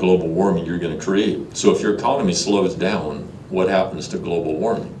 and the more global warming you're going to create. So if your economy slows down, what happens to global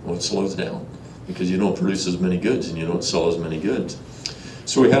warming? Well, it slows down because you don't produce as many goods and you don't sell as many goods.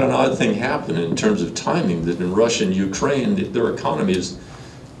 So we had an odd thing happen in terms of timing, that in Russia and Ukraine, their economies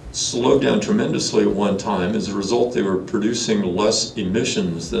slowed down tremendously at one time. As a result, they were producing less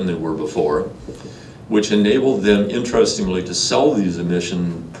emissions than they were before, which enabled them, interestingly, to sell these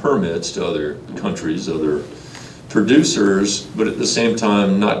emission permits to other countries, other producers, but at the same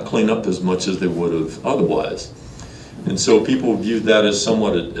time not clean up as much as they would have otherwise. And so people viewed that as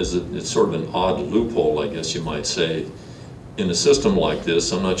somewhat it's sort of an odd loophole, I guess you might say. In a system like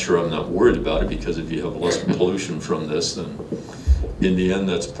this, I'm not worried about it, because if you have less pollution from this, then in the end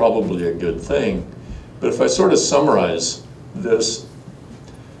that's probably a good thing. But if I sort of summarize this,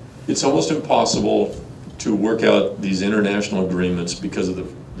 it's almost impossible to work out these international agreements because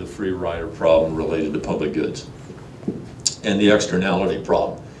of the free rider problem related to public goods and the externality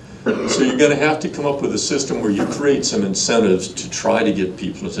problem. So you're going to have to come up with a system where you create some incentives to try to get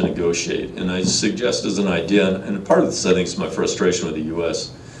people to negotiate. And I suggest as an idea, and part of this I think is my frustration with the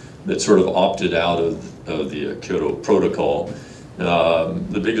U.S. that sort of opted out of the Kyoto Protocol.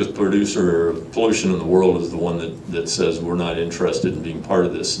 The biggest producer of pollution in the world is the one that says we're not interested in being part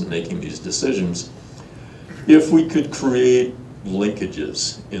of this and making these decisions. If we could create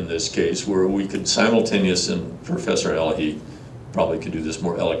linkages in this case where we could simultaneously, and Professor Elahi probably could do this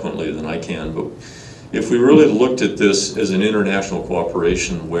more eloquently than I can, but if we really looked at this as an international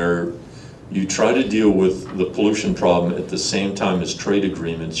cooperation where you try to deal with the pollution problem at the same time as trade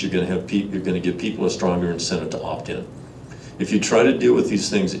agreements, you're going to give people a stronger incentive to opt in. If you try to deal with these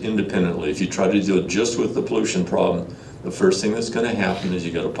things independently, if you try to deal just with the pollution problem, the first thing that's going to happen is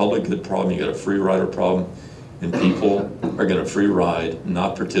you got a public good problem, you got a free rider problem, and people are going to free ride,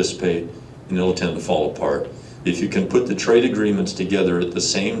 not participate, and it'll tend to fall apart. If you can put the trade agreements together at the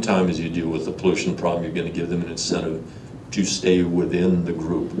same time as you deal with the pollution problem, you're going to give them an incentive to stay within the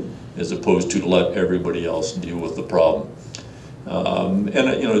group, as opposed to let everybody else deal with the problem.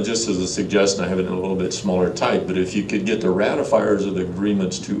 And just as a suggestion, I have it in a little bit smaller type, but if you could get the ratifiers of the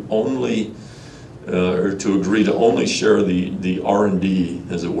agreements to only, or to agree to only share the R&D,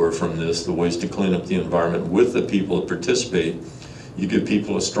 as it were, from this, the ways to clean up the environment with the people that participate, you give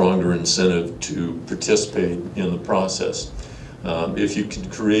people a stronger incentive to participate in the process. If you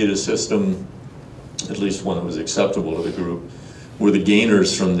could create a system, at least one that was acceptable to the group, where the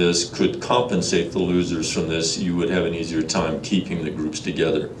gainers from this could compensate the losers from this, you would have an easier time keeping the groups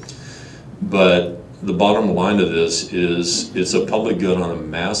together. But the bottom line of this is it's a public good on a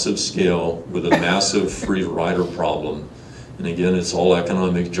massive scale with a massive free rider problem. And again, it's all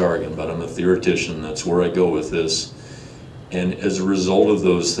economic jargon, but I'm a theoretician, that's where I go with this. And as a result of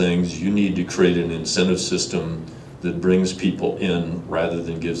those things, you need to create an incentive system that brings people in rather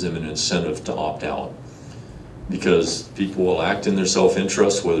than gives them an incentive to opt out. Because people will act in their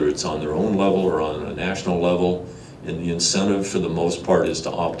self-interest, whether it's on their own level or on a national level, and the incentive for the most part is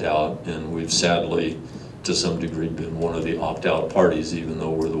to opt out, and we've sadly, to some degree, been one of the opt-out parties, even though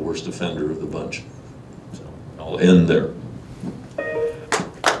we're the worst offender of the bunch. So I'll end there.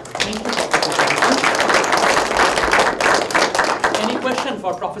 Thank you, Professor. Any question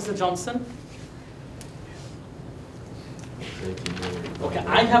for Professor Johnson? Okay,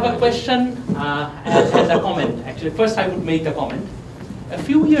 I have a question and a comment. Actually, first I would make a comment. A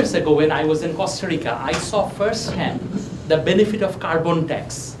few years ago when I was in Costa Rica, I saw firsthand the benefit of carbon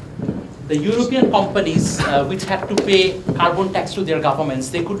tax. The European companies which had to pay carbon tax to their governments,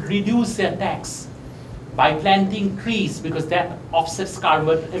 they could reduce their tax by planting trees because that offsets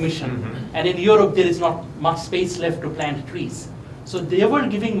carbon emission. And in Europe, there is not much space left to plant trees. So they were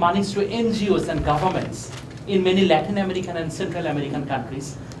giving monies to NGOs and governments in many Latin American and Central American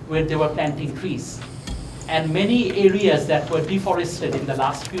countries where they were planting trees. And many areas that were deforested in the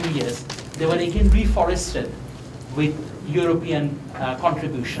last few years, they were again reforested with European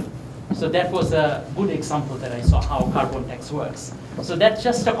contribution. So that was a good example that I saw how carbon tax works. So that's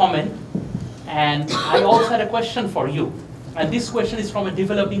just a comment. And I also had a question for you. And this question is from a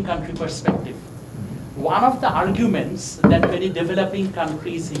developing country perspective. One of the arguments that many developing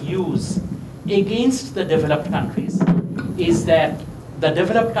countries use against the developed countries is that the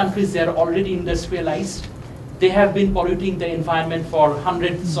developed countries, they're already industrialized. They have been polluting the environment for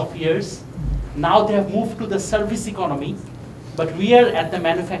hundreds of years. Now they have moved to the service economy, but we are at the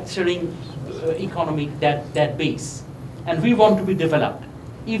manufacturing economy, that base. And we want to be developed.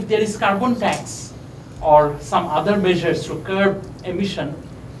 If there is carbon tax or some other measures to curb emission,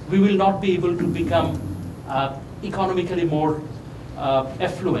 we will not be able to become economically more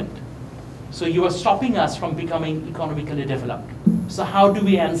affluent. So you are stopping us from becoming economically developed. So how do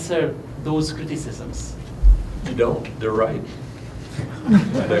we answer those criticisms? You don't. They're right.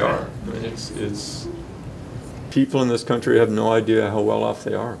 They are. I mean, it's people in this country have no idea how well off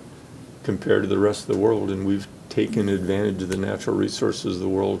they are compared to the rest of the world, and we've taken advantage of the natural resources of the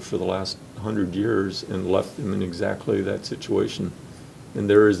world for the last 100 years and left them in exactly that situation. And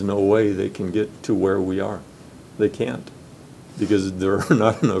there is no way they can get to where we are. They can't, because there are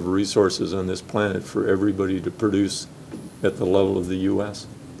not enough resources on this planet for everybody to produce at the level of the U.S.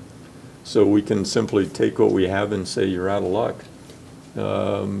 So we can simply take what we have and say you're out of luck.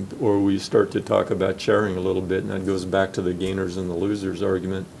 Or we start to talk about sharing a little bit, and that goes back to the gainers and the losers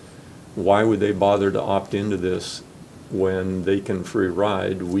argument. Why would they bother to opt into this when they can free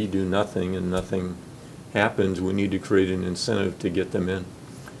ride? We do nothing and nothing happens. We need to create an incentive to get them in.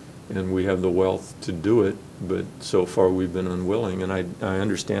 And we have the wealth to do it, but so far we've been unwilling. And I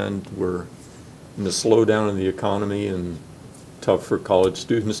understand we're in the slowdown in the economy and tough for college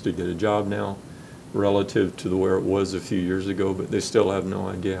students to get a job now relative to where it was a few years ago, but they still have no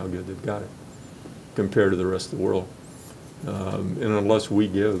idea how good they've got it compared to the rest of the world. And unless we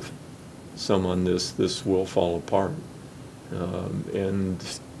give some on this, this will fall apart.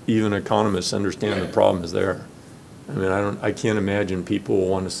 And even economists understand the problem is there. I mean, I can't imagine people will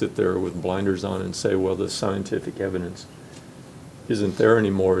want to sit there with blinders on and say, well, the scientific evidence isn't there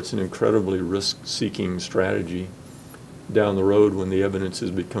anymore. It's an incredibly risk-seeking strategy down the road when the evidence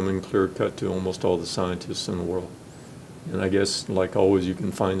is becoming clear-cut to almost all the scientists in the world. And I guess, like always, you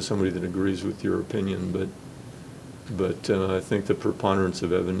can find somebody that agrees with your opinion, but I think the preponderance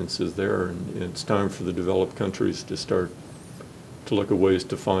of evidence is there, and it's time for the developed countries to start to look at ways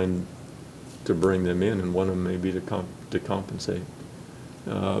to bring them in, and one of them may be to compensate.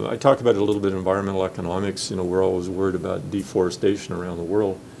 I talked about it a little bit in environmental economics. You know, we're always worried about deforestation around the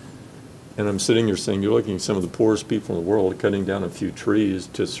world. And I'm sitting here saying, you're looking at some of the poorest people in the world cutting down a few trees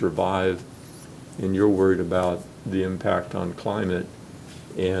to survive, and you're worried about the impact on climate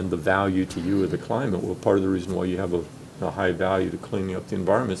and the value to you of the climate. Well, part of the reason why you have a a high value to cleaning up the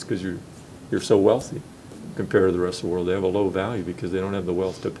environments because you're so wealthy compared to the rest of the world. They have a low value because they don't have the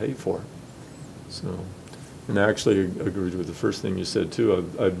wealth to pay for it. So, and I actually agreed with the first thing you said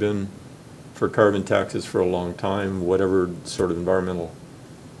too. I've been for carbon taxes for a long time. Whatever sort of environmental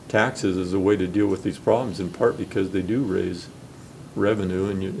taxes is a way to deal with these problems, in part because they do raise revenue,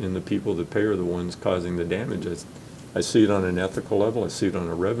 and the people that pay are the ones causing the damage. I see it on an ethical level, I see it on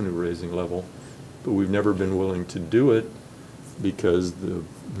a revenue raising level, but we've never been willing to do it because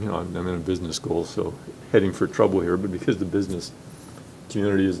I'm in a business school, so heading for trouble here, but because the business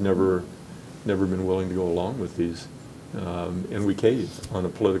community has never been willing to go along with these, and we cave on a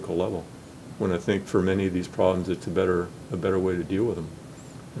political level. When I think for many of these problems, it's a better way to deal with them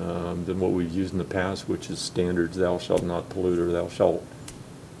than what we've used in the past, which is standards, thou shalt not pollute, or thou shalt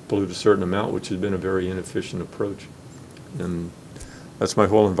pollute a certain amount, which has been a very inefficient approach. And that's my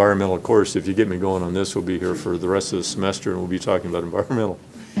whole environmental course. If you get me going on this, we'll be here for the rest of the semester, and we'll be talking about environmental.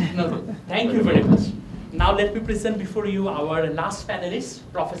 No, thank you very much. Now let me present before you our last panelist,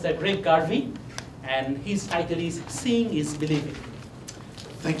 Professor Greg Garvey, and his title is Seeing is Believing.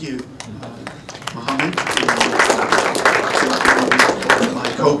 Thank you, Mohammed. My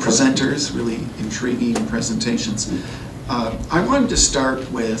co-presenters, really intriguing presentations. I wanted to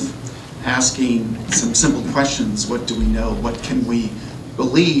start with asking some simple questions. What do we know? What can we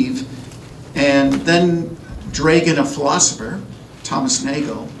believe? And then drag in a philosopher, Thomas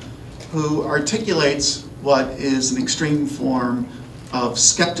Nagel, who articulates what is an extreme form of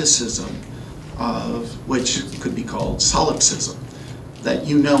skepticism, of which could be called solipsism, that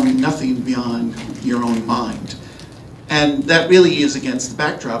you know nothing beyond your own mind. And that really is against the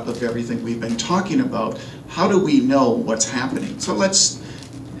backdrop of everything we've been talking about. How do we know what's happening? So let's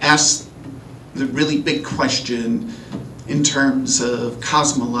ask the really big question in terms of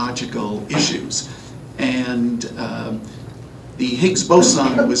cosmological issues. And the Higgs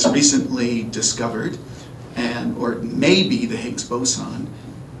boson was recently discovered, or maybe the Higgs boson.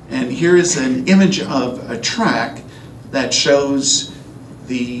 And here is an image of a track that shows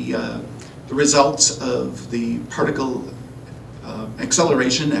the results of the particle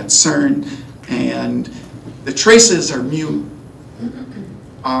acceleration at CERN, and the traces are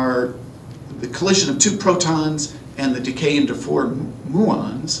the collision of two protons and the decay into four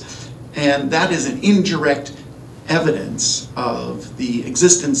muons, and that is an indirect evidence of the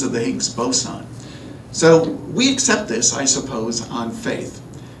existence of the Higgs boson. So we accept this, I suppose, on faith.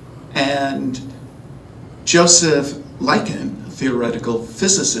 And Joseph Liken, a theoretical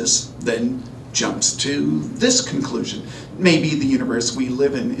physicist, then jumps to this conclusion. Maybe the universe we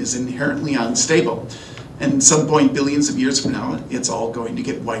live in is inherently unstable. And at some point, billions of years from now, it's all going to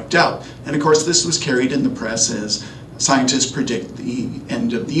get wiped out. And of course, this was carried in the press as scientists predict the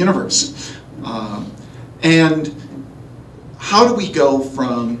end of the universe. And how do we go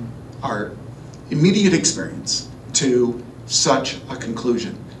from our immediate experience to such a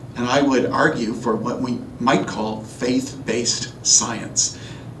conclusion? And I would argue for what we might call faith-based science.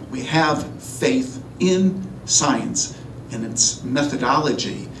 We have faith in science and its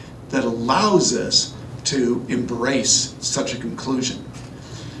methodology that allows us to embrace such a conclusion.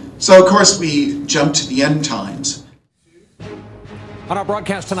 So of course we jump to the end times. On our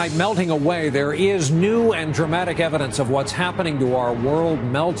broadcast tonight, Melting Away, there is new and dramatic evidence of what's happening to our world,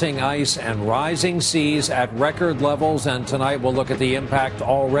 melting ice and rising seas at record levels. And tonight we'll look at the impact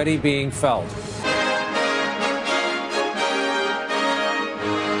already being felt.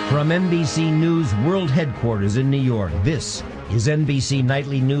 From NBC News World Headquarters in New York, this is NBC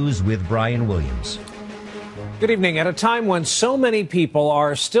Nightly News with Brian Williams. Good evening. At a time when so many people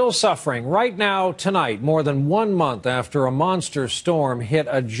are still suffering, right now, tonight, more than 1 month after a monster storm hit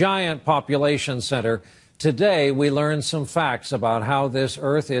a giant population center, today we learn some facts about how this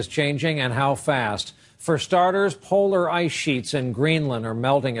Earth is changing and how fast. For starters, polar ice sheets in Greenland are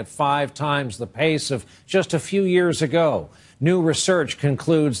melting at 5 times the pace of just a few years ago. New research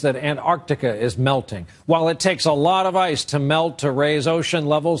concludes that Antarctica is melting. While it takes a lot of ice to melt to raise ocean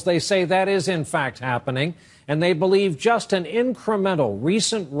levels, they say that is in fact happening. And they believe just an incremental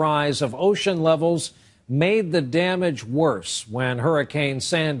recent rise of ocean levels made the damage worse when Hurricane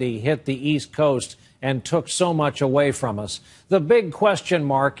Sandy hit the East Coast and took so much away from us. The big question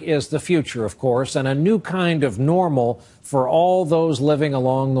mark is the future, of course, and a new kind of normal for all those living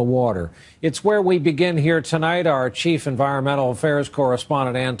along the water. It's where we begin here tonight. Our Chief Environmental Affairs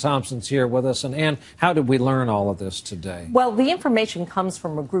Correspondent, Ann Thompson's here with us. And Ann, how did we learn all of this today? Well, the information comes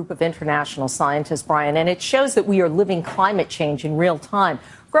from a group of international scientists, Brian, and it shows that we are living climate change in real time.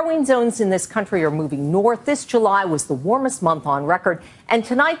 Growing zones in this country are moving north. This July was the warmest month on record. And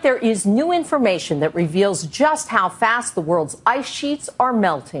tonight there is new information that reveals just how fast the world's ice sheets are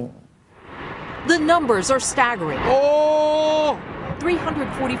melting. The numbers are staggering.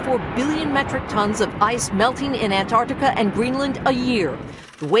 344 billion metric tons of ice melting in Antarctica and Greenland a year,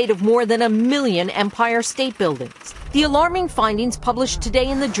 the weight of more than 1 million Empire State Buildings. The alarming findings published today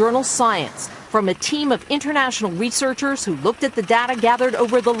in the journal Science from a team of international researchers who looked at the data gathered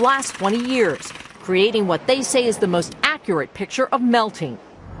over the last 20 years, creating what they say is the most accurate picture of melting.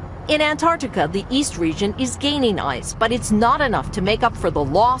 In Antarctica, the east region is gaining ice, but it's not enough to make up for the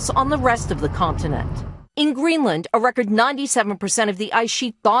loss on the rest of the continent. In Greenland, a record 97% of the ice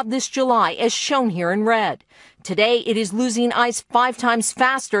sheet thawed this July, as shown here in red. Today, it is losing ice 5 times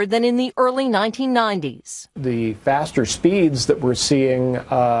faster than in the early 1990s. The faster speeds that we're seeing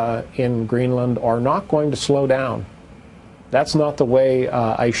in Greenland are not going to slow down. That's not the way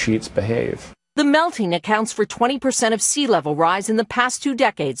ice sheets behave. The melting accounts for 20% of sea level rise in the past 2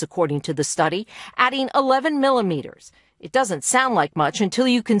 decades, according to the study, adding 11 millimeters. It doesn't sound like much until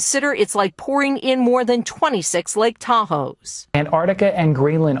you consider it's like pouring in more than 26 Lake Tahoes. Antarctica and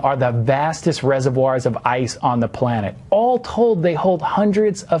Greenland are the vastest reservoirs of ice on the planet. All told, they hold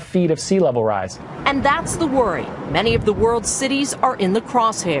hundreds of feet of sea level rise. And that's the worry. Many of the world's cities are in the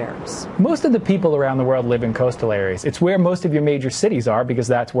crosshairs. Most of the people around the world live in coastal areas. It's where most of your major cities are because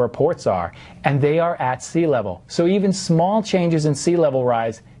that's where ports are. And they are at sea level. So even small changes in sea level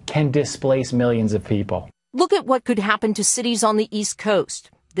rise can displace millions of people. Look at what could happen to cities on the East Coast.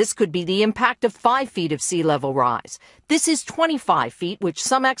 This could be the impact of 5 feet of sea level rise. This is 25 feet, which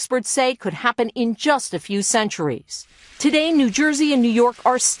some experts say could happen in just a few centuries. Today, New Jersey and New York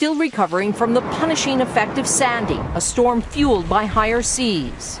are still recovering from the punishing effect of Sandy, a storm fueled by higher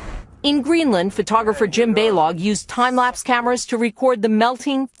seas. In Greenland, photographer Jim Baylog used time-lapse cameras to record the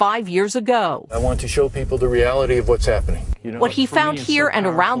melting 5 years ago. I want to show people the reality of what's happening. What he found here and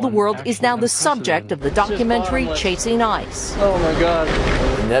around the world is now the subject of the documentary Chasing Ice. Oh my God.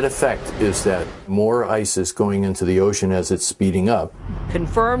 The net effect is that more ice is going into the ocean as it's speeding up.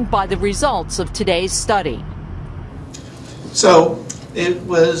 Confirmed by the results of today's study. So it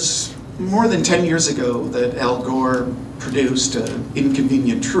was more than 10 years ago that Al Gore produced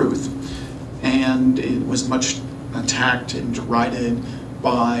Inconvenient Truth, and it was much attacked and derided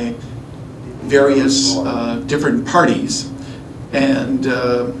by various different parties. And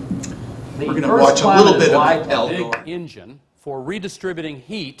we're going to watch a little bit of Al Gore. Big engine for redistributing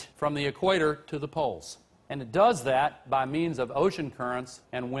heat from the equator to the poles. And it does that by means of ocean currents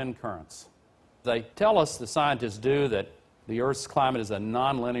and wind currents. They tell us, the scientists do, that the Earth's climate is a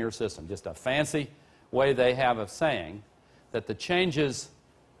nonlinear system, just a fancy way they have of saying that the changes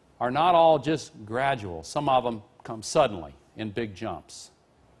are not all just gradual. Some of them come suddenly in big jumps.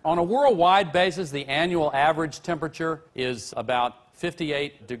 On a worldwide basis, the annual average temperature is about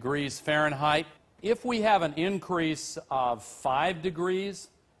 58 degrees Fahrenheit. If we have an increase of 5 degrees,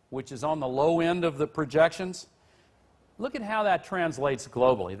 which is on the low end of the projections, look at how that translates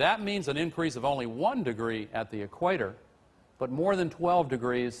globally. That means an increase of only 1 degree at the equator, but more than 12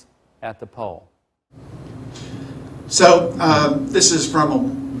 degrees at the pole. So this is from a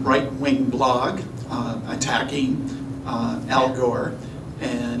right-wing blog attacking Al Gore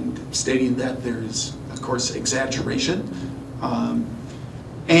and stating that there's, of course, exaggeration.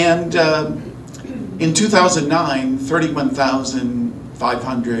 In 2009,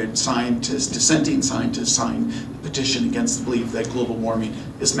 31,500 scientists, dissenting scientists, signed a petition against the belief that global warming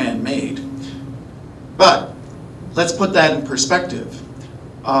is man-made. But let's put that in perspective.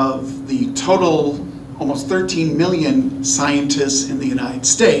 Of the total almost 13 million scientists in the United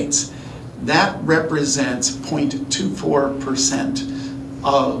States, that represents 0.24%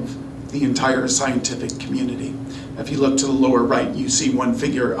 of the entire scientific community. If you look to the lower right, you see one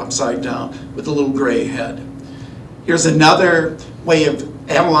figure upside down with a little gray head. Here's another way of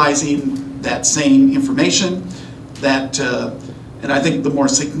analyzing that same information, that, and I think the more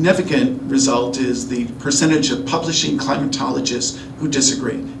significant result is the percentage of publishing climatologists who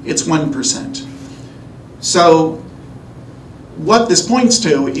disagree. It's 1%. So what this points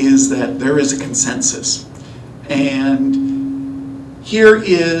to is that there is a consensus. And here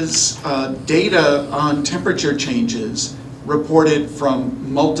is data on temperature changes reported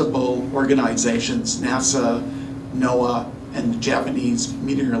from multiple organizations, NASA, NOAA, and the Japanese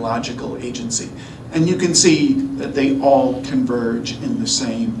Meteorological Agency. And you can see that they all converge in the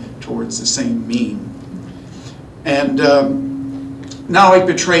same, towards the same mean. And now I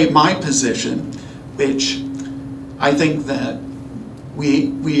betray my position, which I think that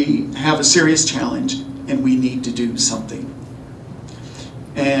we have a serious challenge and we need to do something.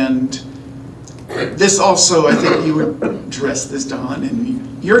 And this also, I think you addressed this, Donn,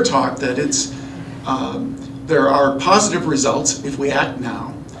 in your talk, that it's there are positive results if we act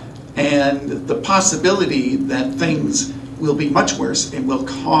now, and the possibility that things will be much worse and will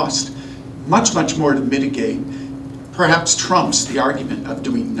cost much, much more to mitigate perhaps trumps the argument of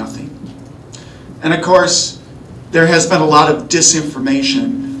doing nothing. And of course, there has been a lot of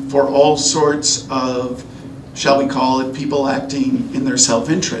disinformation for all sorts of, shall we call it, people acting in their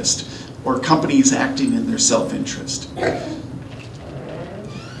self-interest, or companies acting in their self-interest.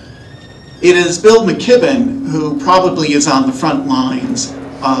 It is Bill McKibben who probably is on the front lines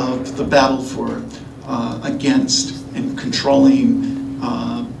of the battle for against and controlling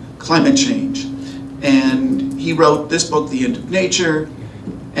climate change. And he wrote this book, The End of Nature,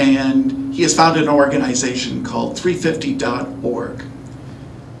 and he has founded an organization called 350.org.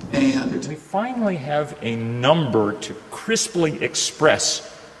 And we finally have a number to crisply express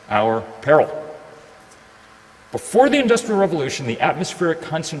our peril. Before the Industrial Revolution, the atmospheric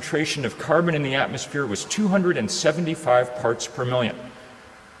concentration of carbon in the atmosphere was 275 parts per million,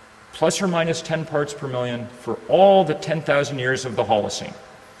 plus or minus 10 parts per million for all the 10,000 years of the Holocene.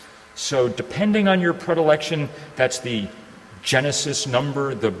 So depending on your predilection, that's the Genesis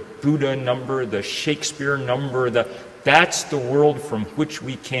number, the Buddha number, the Shakespeare number, that's the world from which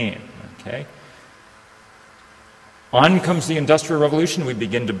we came, okay? On comes the Industrial Revolution, we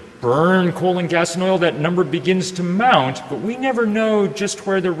begin to burn coal and gas and oil, that number begins to mount, but we never know just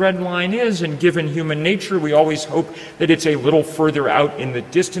where the red line is, and given human nature, we always hope that it's a little further out in the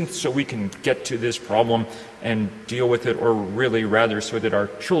distance so we can get to this problem and deal with it, or really rather so that our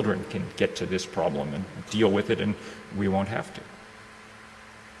children can get to this problem and deal with it and we won't have to.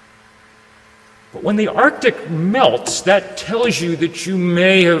 But when the Arctic melts, that tells you that you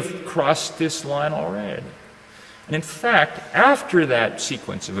may have crossed this line already. And in fact, after that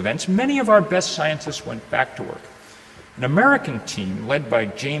sequence of events, many of our best scientists went back to work. An American team led by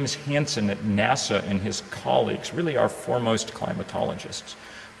James Hansen at NASA and his colleagues, really our foremost climatologists,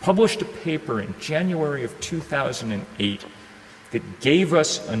 published a paper in January of 2008 that gave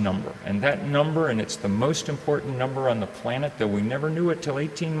us a number. And that number, and it's the most important number on the planet, though we never knew it till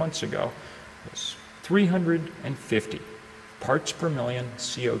 18 months ago, was 350 parts per million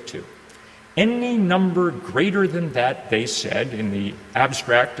CO2. Any number greater than that, they said in the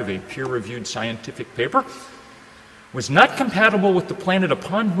abstract of a peer-reviewed scientific paper, was not compatible with the planet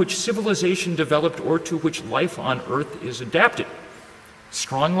upon which civilization developed or to which life on Earth is adapted.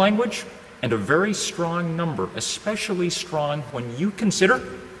 Strong language and a very strong number, especially strong when you consider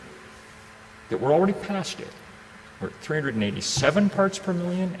that we're already past it. We're at 387 parts per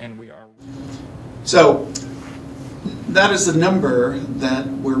million, and we are... So, that is a number that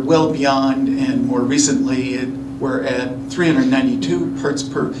we're well beyond, and more recently we're at 392 parts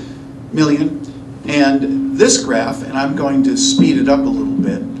per million. And this graph, and I'm going to speed it up a little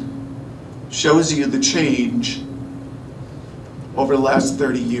bit, shows you the change over the last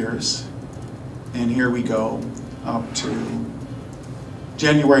 30 years. And here we go up to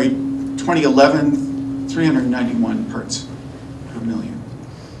January 2011, 391 parts per million.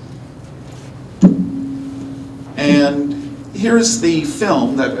 And here's the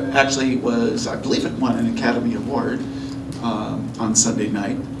film that actually was, I believe it won an Academy Award on Sunday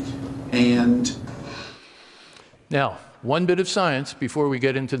night. And now, one bit of science before we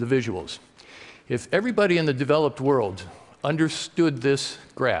get into the visuals. If everybody in the developed world understood this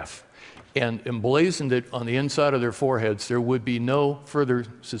graph and emblazoned it on the inside of their foreheads, there would be no further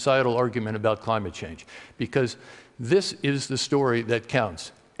societal argument about climate change, because this is the story that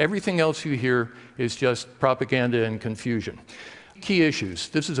counts. Everything else you hear is just propaganda and confusion. Key issues.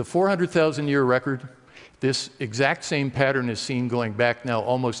 This is a 400,000-year record. This exact same pattern is seen going back now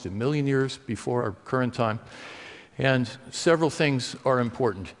almost 1 million years before our current time. And several things are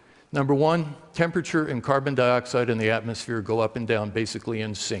important. Number one, temperature and carbon dioxide in the atmosphere go up and down basically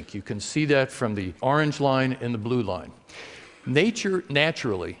in sync. You can see that from the orange line and the blue line. Nature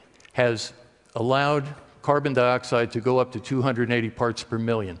naturally has allowed carbon dioxide to go up to 280 parts per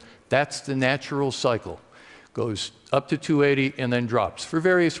million. That's the natural cycle. Goes up to 280 and then drops for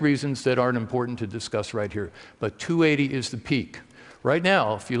various reasons that aren't important to discuss right here. But 280 is the peak. Right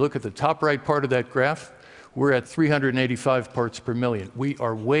now, if you look at the top right part of that graph, we're at 385 parts per million. We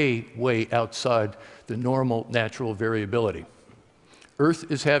are way, way outside the normal natural variability.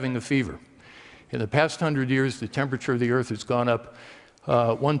 Earth is having a fever. In the past 100 years, the temperature of the Earth has gone up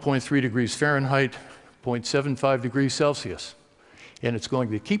 1.3 degrees Fahrenheit, 0.75 degrees Celsius. And it's going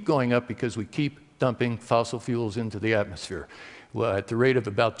to keep going up because we keep dumping fossil fuels into the atmosphere at the rate of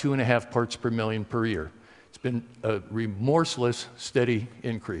about 2.5 parts per million per year. It's been a remorseless, steady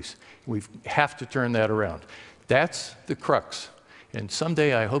increase. We have to turn that around. That's the crux. And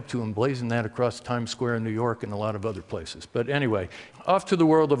someday I hope to emblazon that across Times Square in New York and a lot of other places. But anyway, off to the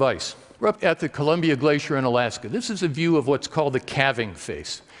world of ice. We're up at the Columbia Glacier in Alaska. This is a view of what's called the calving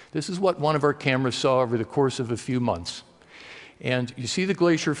face. This is what one of our cameras saw over the course of a few months. And you see the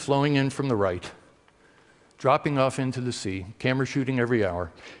glacier flowing in from the right, dropping off into the sea, camera shooting every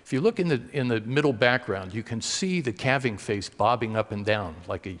hour. If you look in the middle background, you can see the calving face bobbing up and down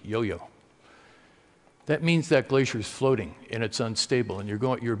like a yo-yo. That means that glacier is floating and it's unstable, and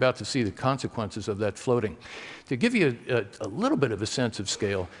you're about to see the consequences of that floating. To give you a little bit of a sense of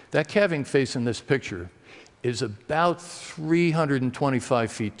scale, that calving face in this picture is about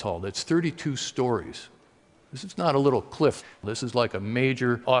 325 feet tall. That's 32 stories. This is not a little cliff. This is like a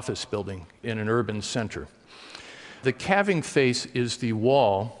major office building in an urban center. The calving face is the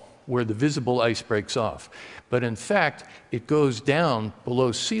wall where the visible ice breaks off. But in fact, it goes down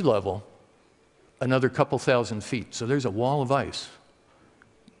below sea level another couple thousand feet. So there's a wall of ice,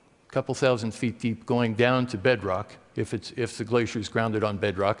 a couple thousand feet deep, going down to bedrock if the glacier is grounded on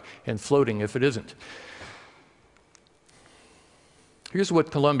bedrock, and floating if it isn't. Here's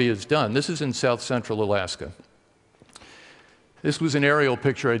what Columbia has done. This is in south central Alaska. This was an aerial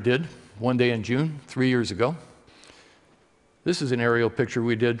picture I did one day in June, 3 years ago. This is an aerial picture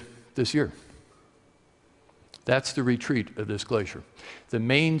we did this year. That's the retreat of this glacier. The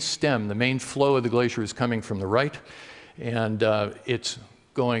main stem, the main flow of the glacier is coming from the right, and it's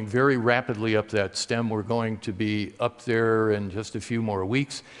going very rapidly up that stem. We're going to be up there in just a few more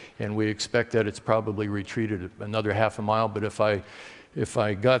weeks, and we expect that it's probably retreated another half a mile, but if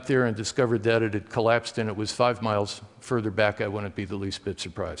I got there and discovered that it had collapsed and it was 5 miles further back, I wouldn't be the least bit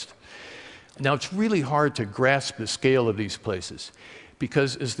surprised. Now, it's really hard to grasp the scale of these places,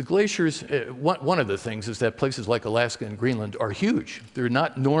 because as the glaciers, one of the things is that places like Alaska and Greenland are huge. They're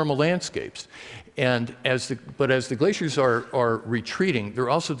not normal landscapes. And as the glaciers are retreating, they're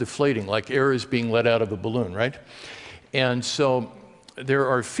also deflating, like air is being let out of a balloon, right? And so there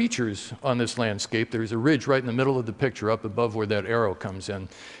are features on this landscape. There's a ridge right in the middle of the picture up above where that arrow comes in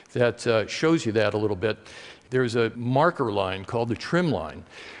that shows you that a little bit. There's a marker line called the trim line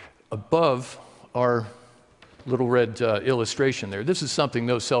above our little red illustration there. This is something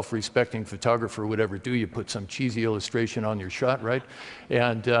no self-respecting photographer would ever do. You put some cheesy illustration on your shot, right?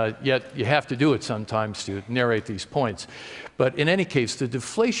 And yet you have to do it sometimes to narrate these points. But in any case, the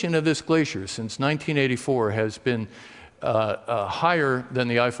deflation of this glacier since 1984 has been higher than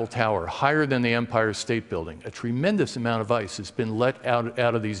the Eiffel Tower, higher than the Empire State Building. A tremendous amount of ice has been let out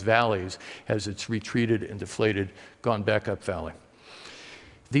of these valleys as it's retreated and deflated, gone back up valley.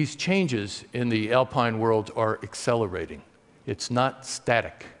 These changes in the alpine world are accelerating. It's not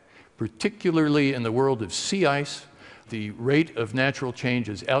static. Particularly in the world of sea ice, the rate of natural change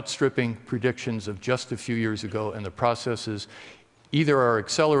is outstripping predictions of just a few years ago, and the processes either are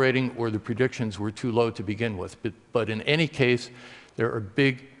accelerating or the predictions were too low to begin with. But in any case, there are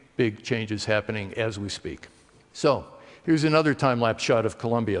big, big changes happening as we speak. So here's another time-lapse shot of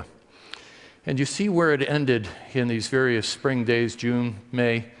Columbia. And you see where it ended in these various spring days, June,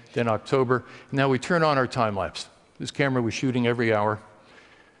 May, then October. Now we turn on our time-lapse. This camera was shooting every hour.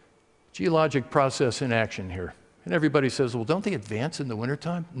 Geologic process in action here. And everybody says, well, don't they advance in the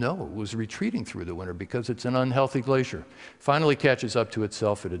wintertime? No, it was retreating through the winter because it's an unhealthy glacier. Finally catches up to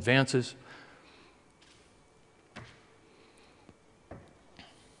itself, it advances.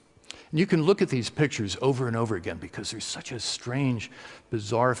 And you can look at these pictures over and over again because there's such a strange,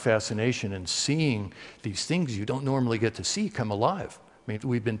 bizarre fascination in seeing these things you don't normally get to see come alive. I mean,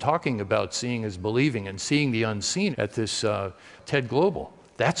 we've been talking about seeing is believing and seeing the unseen at this TED Global.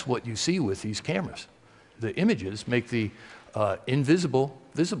 That's what you see with these cameras. The images make the invisible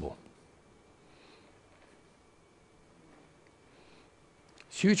visible.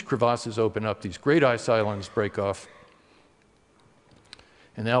 Huge crevasses open up, these great ice islands break off.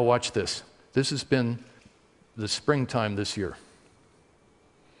 And now watch this. This has been the springtime this year.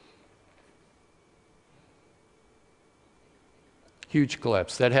 Huge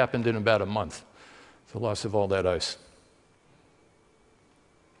collapse. That happened in about a month, the loss of all that ice.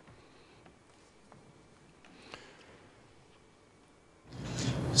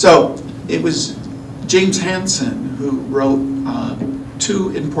 So it was James Hansen who wrote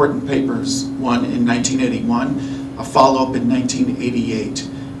two important papers, one in 1981, a follow-up in 1988.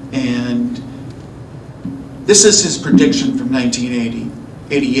 And this is his prediction from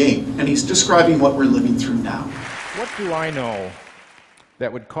 1988, and he's describing what we're living through now. What do I know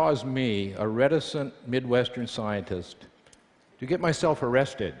that would cause me, a reticent Midwestern scientist, to get myself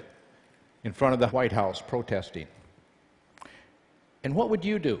arrested in front of the White House protesting. And what would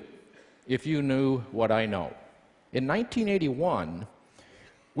you do if you knew what I know? In 1981,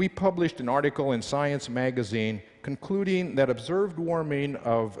 we published an article in Science magazine concluding that observed warming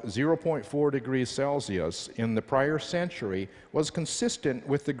of 0.4 degrees Celsius in the prior century was consistent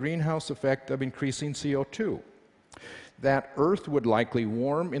with the greenhouse effect of increasing CO2. That Earth would likely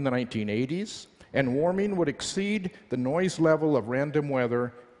warm in the 1980s, and warming would exceed the noise level of random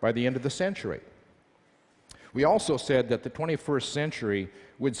weather by the end of the century. We also said that the 21st century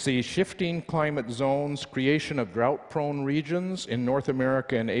would see shifting climate zones, creation of drought-prone regions in North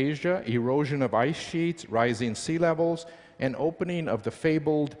America and Asia, erosion of ice sheets, rising sea levels, and opening of the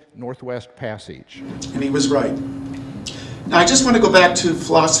fabled Northwest Passage. And he was right. Now I just want to go back to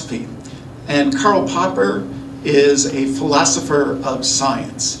philosophy. And Karl Popper is a philosopher of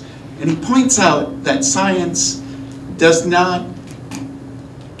science. And he points out that science does not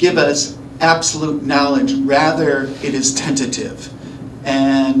give us absolute knowledge, rather it is tentative.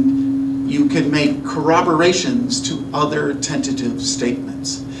 And you can make corroborations to other tentative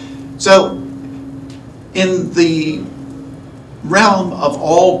statements. So in the realm of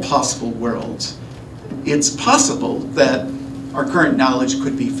all possible worlds, it's possible that our current knowledge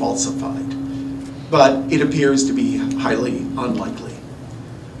could be falsified, but it appears to be highly unlikely.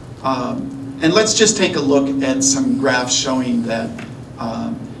 And let's just take a look at some graphs showing that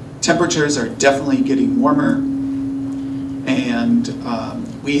temperatures are definitely getting warmer, and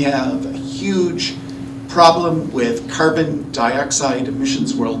we have a huge problem with carbon dioxide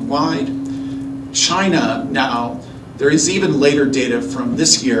emissions worldwide. China now, there is even later data from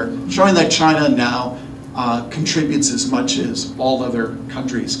this year showing that China now contributes as much as all other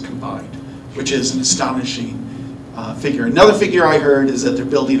countries combined, which is an astonishing figure. Another figure I heard is that they're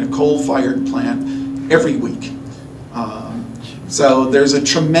building a coal-fired plant every week. So there's a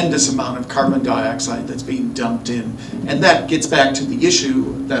tremendous amount of carbon dioxide that's being dumped in. And that gets back to the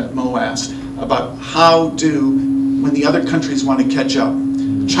issue that Mo asked about how when the other countries want to catch up.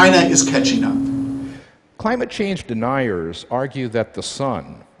 China is catching up. Climate change deniers argue that the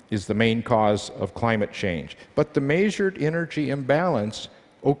sun is the main cause of climate change, but the measured energy imbalance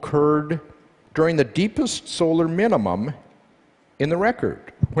occurred during the deepest solar minimum in the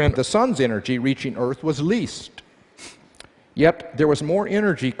record, when the sun's energy reaching Earth was least. Yet there was more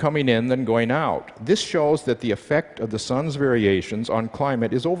energy coming in than going out. This shows that the effect of the sun's variations on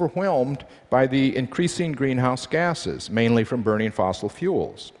climate is overwhelmed by the increasing greenhouse gases, mainly from burning fossil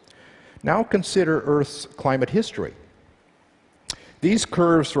fuels. Now consider Earth's climate history. These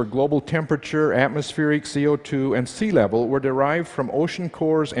curves for global temperature, atmospheric CO2, and sea level were derived from ocean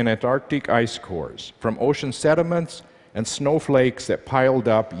cores and Antarctic ice cores, from ocean sediments and snowflakes that piled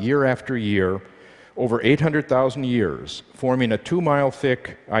up year after year over 800,000 years, forming a 2-mile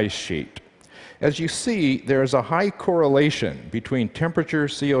thick ice sheet. As you see, there is a high correlation between temperature,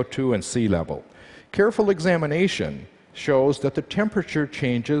 CO2, and sea level. Careful examination shows that the temperature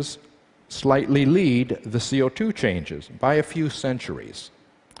changes slightly lead the CO2 changes by a few centuries.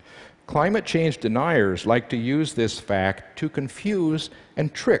 Climate change deniers like to use this fact to confuse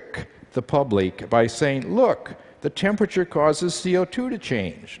and trick the public by saying, look, the temperature causes CO2 to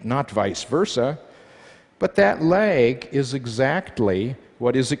change, not vice versa. But that lag is exactly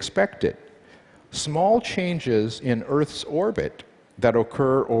what is expected. Small changes in Earth's orbit that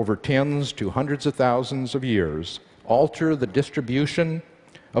occur over tens to hundreds of thousands of years alter the distribution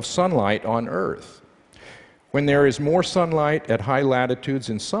of sunlight on Earth. When there is more sunlight at high latitudes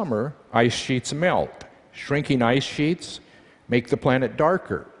in summer, ice sheets melt. Shrinking ice sheets make the planet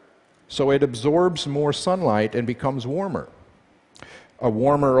darker, so it absorbs more sunlight and becomes warmer. A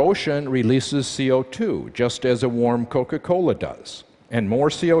warmer ocean releases CO2, just as a warm Coca-Cola does, and more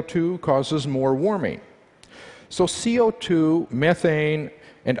CO2 causes more warming. So CO2, methane,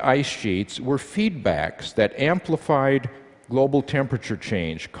 and ice sheets were feedbacks that amplified global temperature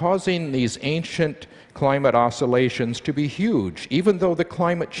change, causing these ancient climate oscillations to be huge, even though the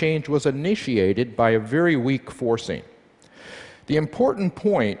climate change was initiated by a very weak forcing. The important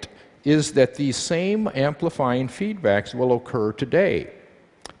point is that these same amplifying feedbacks will occur today.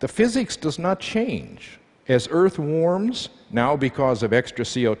 The physics does not change. As Earth warms, now because of extra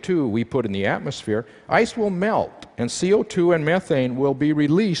CO2 we put in the atmosphere, ice will melt, and CO2 and methane will be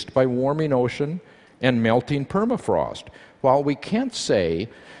released by warming ocean and melting permafrost. While we can't say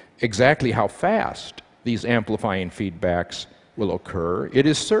exactly how fast these amplifying feedbacks will occur, it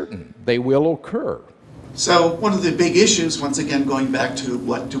is certain they will occur. So one of the big issues, once again going back to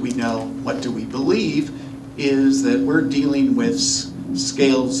what do we know, what do we believe, is that we're dealing with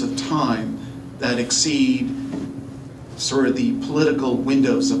scales of time that exceed sort of the political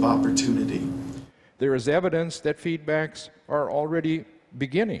windows of opportunity. There is evidence that feedbacks are already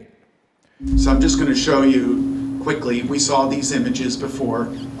beginning. So I'm just going to show you quickly, we saw these images before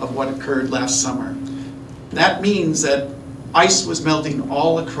of what occurred last summer. That means that ice was melting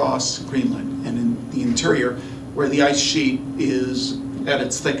all across Greenland and in the interior where the ice sheet is at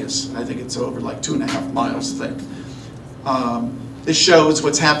its thickest. I think it's over like 2.5 miles thick. This shows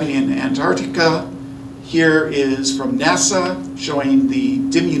what's happening in Antarctica. Here is from NASA showing the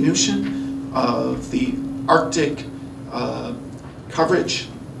diminution of the Arctic coverage,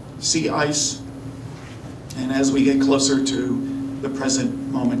 sea ice. And as we get closer to the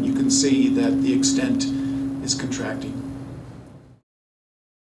present moment, you can see that the extent is contracting.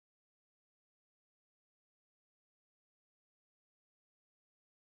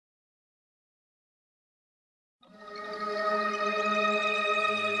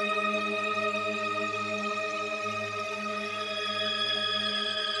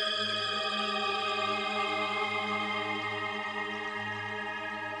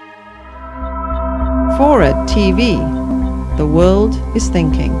 Forward TV, the world is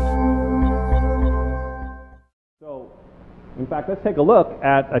thinking. So, in fact, let's take a look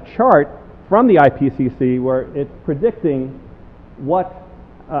at a chart from the IPCC where it's predicting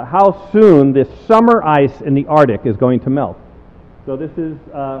how soon this summer ice in the Arctic is going to melt. So this is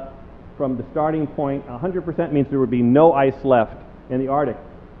from the starting point. 100% means there would be no ice left in the Arctic.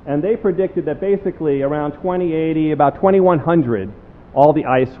 And they predicted that basically around 2080, about 2100, all the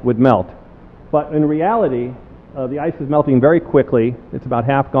ice would melt. But in reality, the ice is melting very quickly. It's about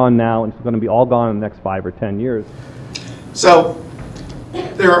half gone now, and it's going to be all gone in the next 5 or 10 years. So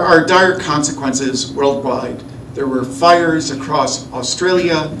there are dire consequences worldwide. There were fires across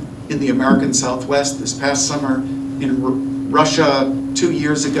Australia, in the American Southwest this past summer, in Russia 2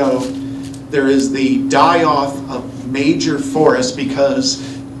 years ago. There is the die-off of major forests because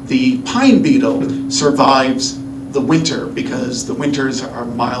the pine beetle survives the winter because the winters are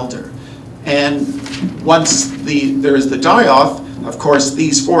milder. And once there is the die-off, of course,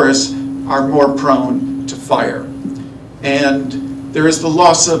 these forests are more prone to fire. And there is the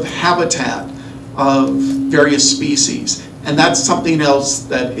loss of habitat of various species. And that's something else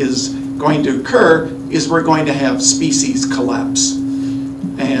that is going to occur, is we're going to have species collapse.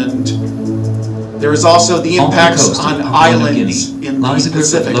 And there is also the impacts on islands in the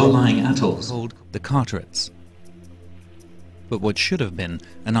Pacific. Low-lying atolls called the Carterets. But what should have been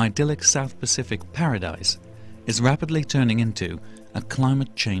an idyllic South Pacific paradise is rapidly turning into a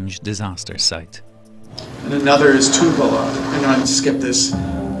climate change disaster site. And another is Tuvalu. I'm going to skip this.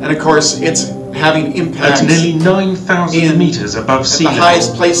 And of course, it's having impacts at nearly 9,000 meters above sea level. The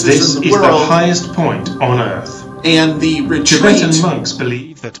highest places this in the is world, the highest point on Earth. And the retreat. Tibetan monks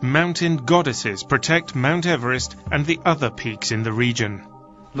believe that mountain goddesses protect Mount Everest and the other peaks in the region.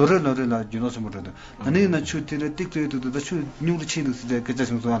 He goes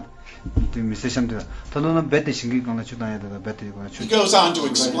on to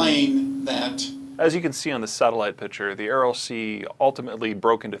explain that as you can see on the satellite picture, the Aral Sea ultimately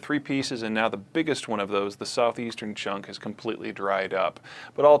broke into 3 pieces, and now the biggest one of those, the southeastern chunk, has completely dried up.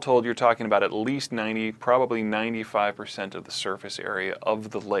 But all told, you're talking about at least 90, probably 95% of the surface area of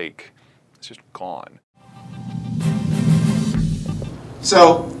the lake. It's just gone.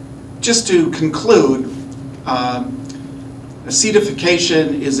 So, just to conclude,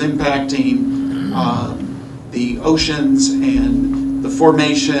 acidification is impacting the oceans and the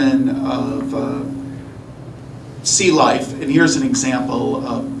formation of sea life. And here's an example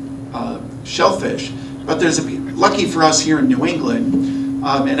of shellfish. But lucky for us here in New England,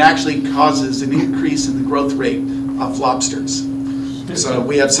 it actually causes an increase in the growth rate of lobsters. So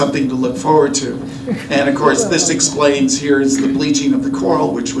we have something to look forward to. And of course, this explains, here is the bleaching of the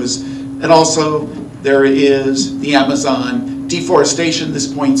coral, which was, and also there is the Amazon deforestation.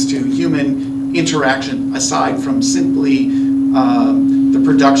 This points to human interaction aside from simply the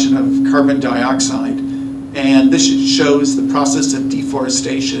production of carbon dioxide. And this shows the process of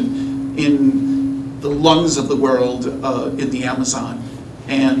deforestation in the lungs of the world in the Amazon.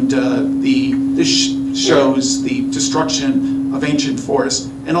 And this shows the destruction of ancient forests,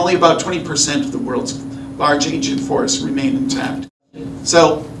 and only about 20% of the world's large ancient forests remain intact.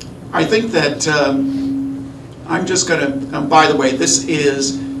 So I think that I'm just going to, by the way, this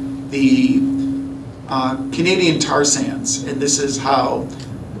is the Canadian tar sands, and this is how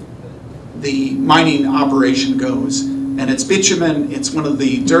the mining operation goes. And it's bitumen, it's one of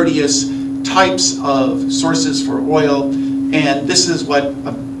the dirtiest types of sources for oil, and this is what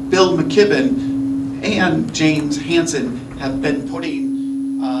Bill McKibben and James Hansen have been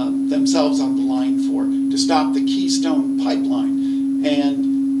putting themselves on the line for. to stop the Keystone Pipeline.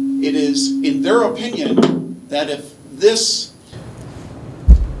 And it is, in their opinion, that if this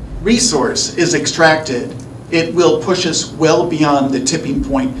resource is extracted, it will push us well beyond the tipping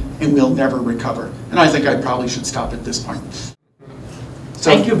point and we'll never recover. And I think I probably should stop at this point. So,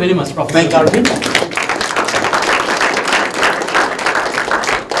 thank you very much, Professor Garvey.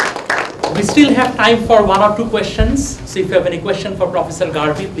 We still have time for 1 or 2 questions. So if you have any question for Professor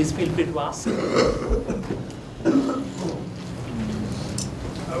Garvey, please feel free to ask. I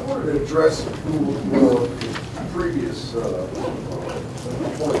wanted to address your previous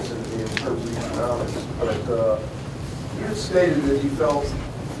points in terms of economics, but you had stated that you felt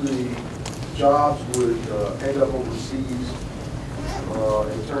the jobs would end up overseas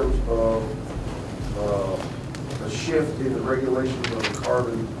in terms of a shift in the regulations of the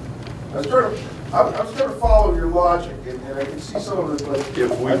carbon. I was trying to follow your logic, and I can see some of it, but I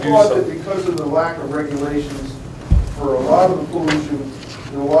thought that because of the lack of regulations for a lot of the pollution,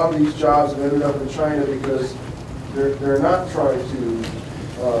 and a lot of these jobs have ended up in China because they're not trying to.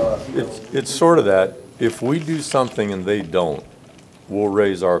 It's sort of that. If we do something and they don't, we'll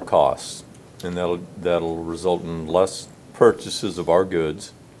raise our costs, and that'll result in less purchases of our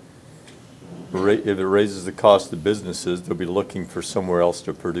goods. If it raises the cost of businesses, they'll be looking for somewhere else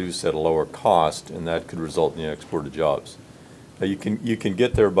to produce at a lower cost, and that could result in the export of jobs. Now you can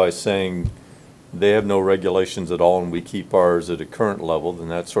get there by saying they have no regulations at all and we keep ours at a current level, then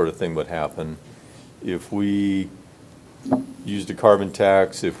that sort of thing would happen. If we use the carbon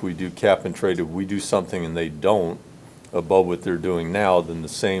tax, if we do cap and trade, if we do something and they don't above what they're doing now, then the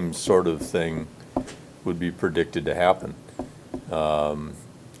same sort of thing would be predicted to happen.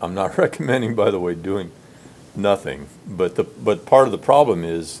 I'm not recommending, by the way, doing nothing, but part of the problem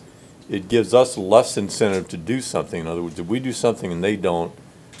is it gives us less incentive to do something. In other words, if we do something and they don't,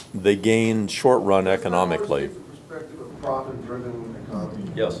 they gain short run economically. From the perspective of a profit-driven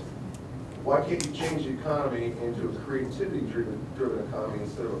economy. Yes. Why can't you change the economy into a creativity-driven economy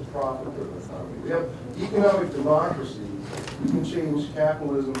instead of a profit-driven economy? We have economic democracy. We can change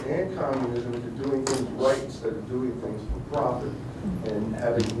capitalism and communism into doing things right instead of doing things for profit and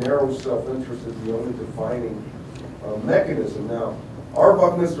having narrow self-interest as the only defining mechanism. Now, R.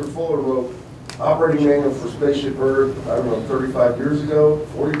 Buckminster Fuller wrote Operating Manual for Spaceship Earth, I don't know, 35 years ago,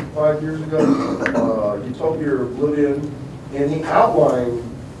 45 years ago, Utopia or Oblivion, and he outlined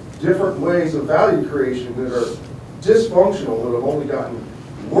different ways of value creation that are dysfunctional, that have only gotten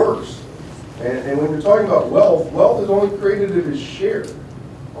worse. And when you're talking about wealth, wealth is only created if it's shared.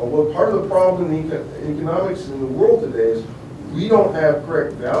 Although part of the problem in economics in the world today is we don't have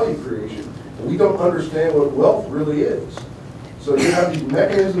correct value creation, and we don't understand what wealth really is. So you have these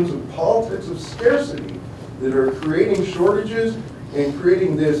mechanisms of politics of scarcity that are creating shortages and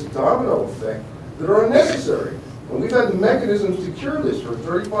creating this domino effect that are unnecessary. And we've had the mechanisms to cure this for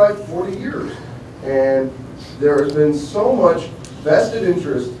 35, 40 years. And there has been so much vested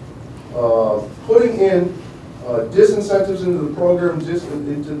interest putting in disincentives into the program,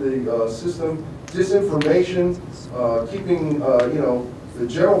 into the system, disinformation, keeping the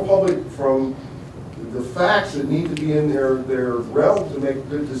general public from the facts that need to be in their realm to make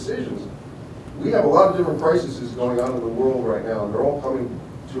good decisions. We have a lot of different crises going on in the world right now, and they're all coming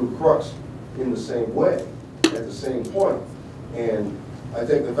to a crux in the same way, at the same point. And I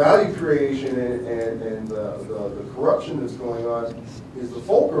think the value creation and the corruption that's going on is the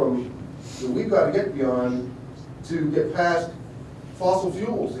fulcrum that we've got to get beyond to get past fossil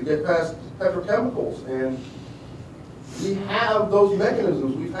fuels, to get past petrochemicals. And we have those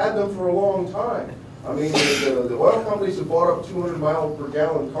mechanisms. We've had them for a long time. I mean, the oil companies have bought up 200 mile per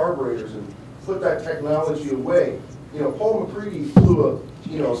gallon carburetors and put that technology away. You know, Paul McCready flew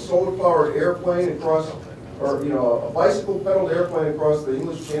a solar-powered airplane across, or a bicycle-pedaled airplane across the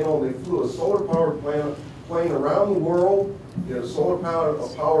English Channel, and they flew a solar-powered plane around the world. You had a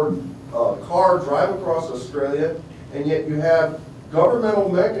solar-powered car drive across Australia, and yet you have governmental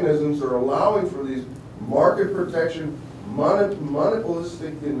mechanisms that are allowing for these market protection,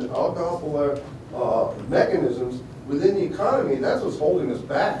 monopolistic and alcohol mechanisms within the economy, and that's what's holding us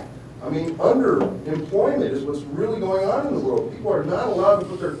back. I mean, underemployment is what's really going on in the world. People are not allowed to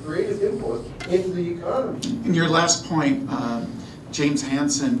put their creative input into the economy. In your last point, James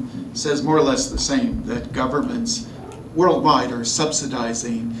Hansen says more or less the same, that governments worldwide are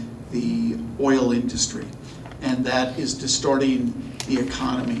subsidizing the oil industry, and that is distorting the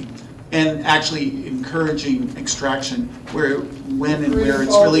economy and actually encouraging extraction when and where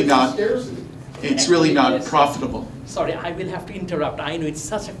it's really not. it's really not profitable. Sorry, I will have to interrupt. I know it's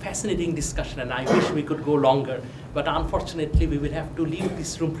such a fascinating discussion and I wish we could go longer. But unfortunately, we will have to leave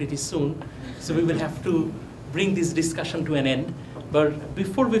this room pretty soon. So we will have to bring this discussion to an end. But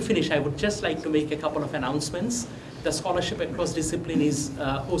before we finish, I would just like to make a couple of announcements. The Scholarship Across Discipline is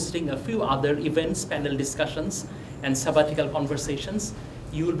hosting a few other events, panel discussions, and sabbatical conversations.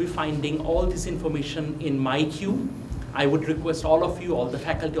 You will be finding all this information in MyQ. I would request all of you, all the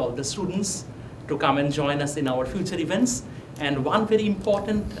faculty, all the students, to come and join us in our future events. And one very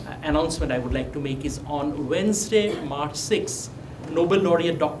important announcement I would like to make is on Wednesday, March 6th, Nobel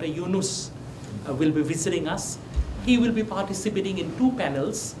laureate Dr. Yunus will be visiting us. He will be participating in 2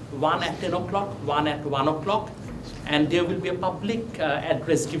 panels, one at 10 o'clock, one at 1 o'clock. And there will be a public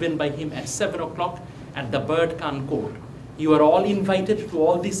address given by him at 7 o'clock at the Bird Khan Court. You are all invited to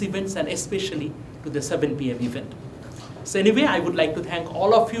all these events and especially to the 7 p.m. event. So anyway, I would like to thank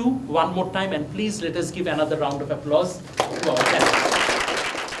all of you one more time, and please let us give another round of applause to our panelists.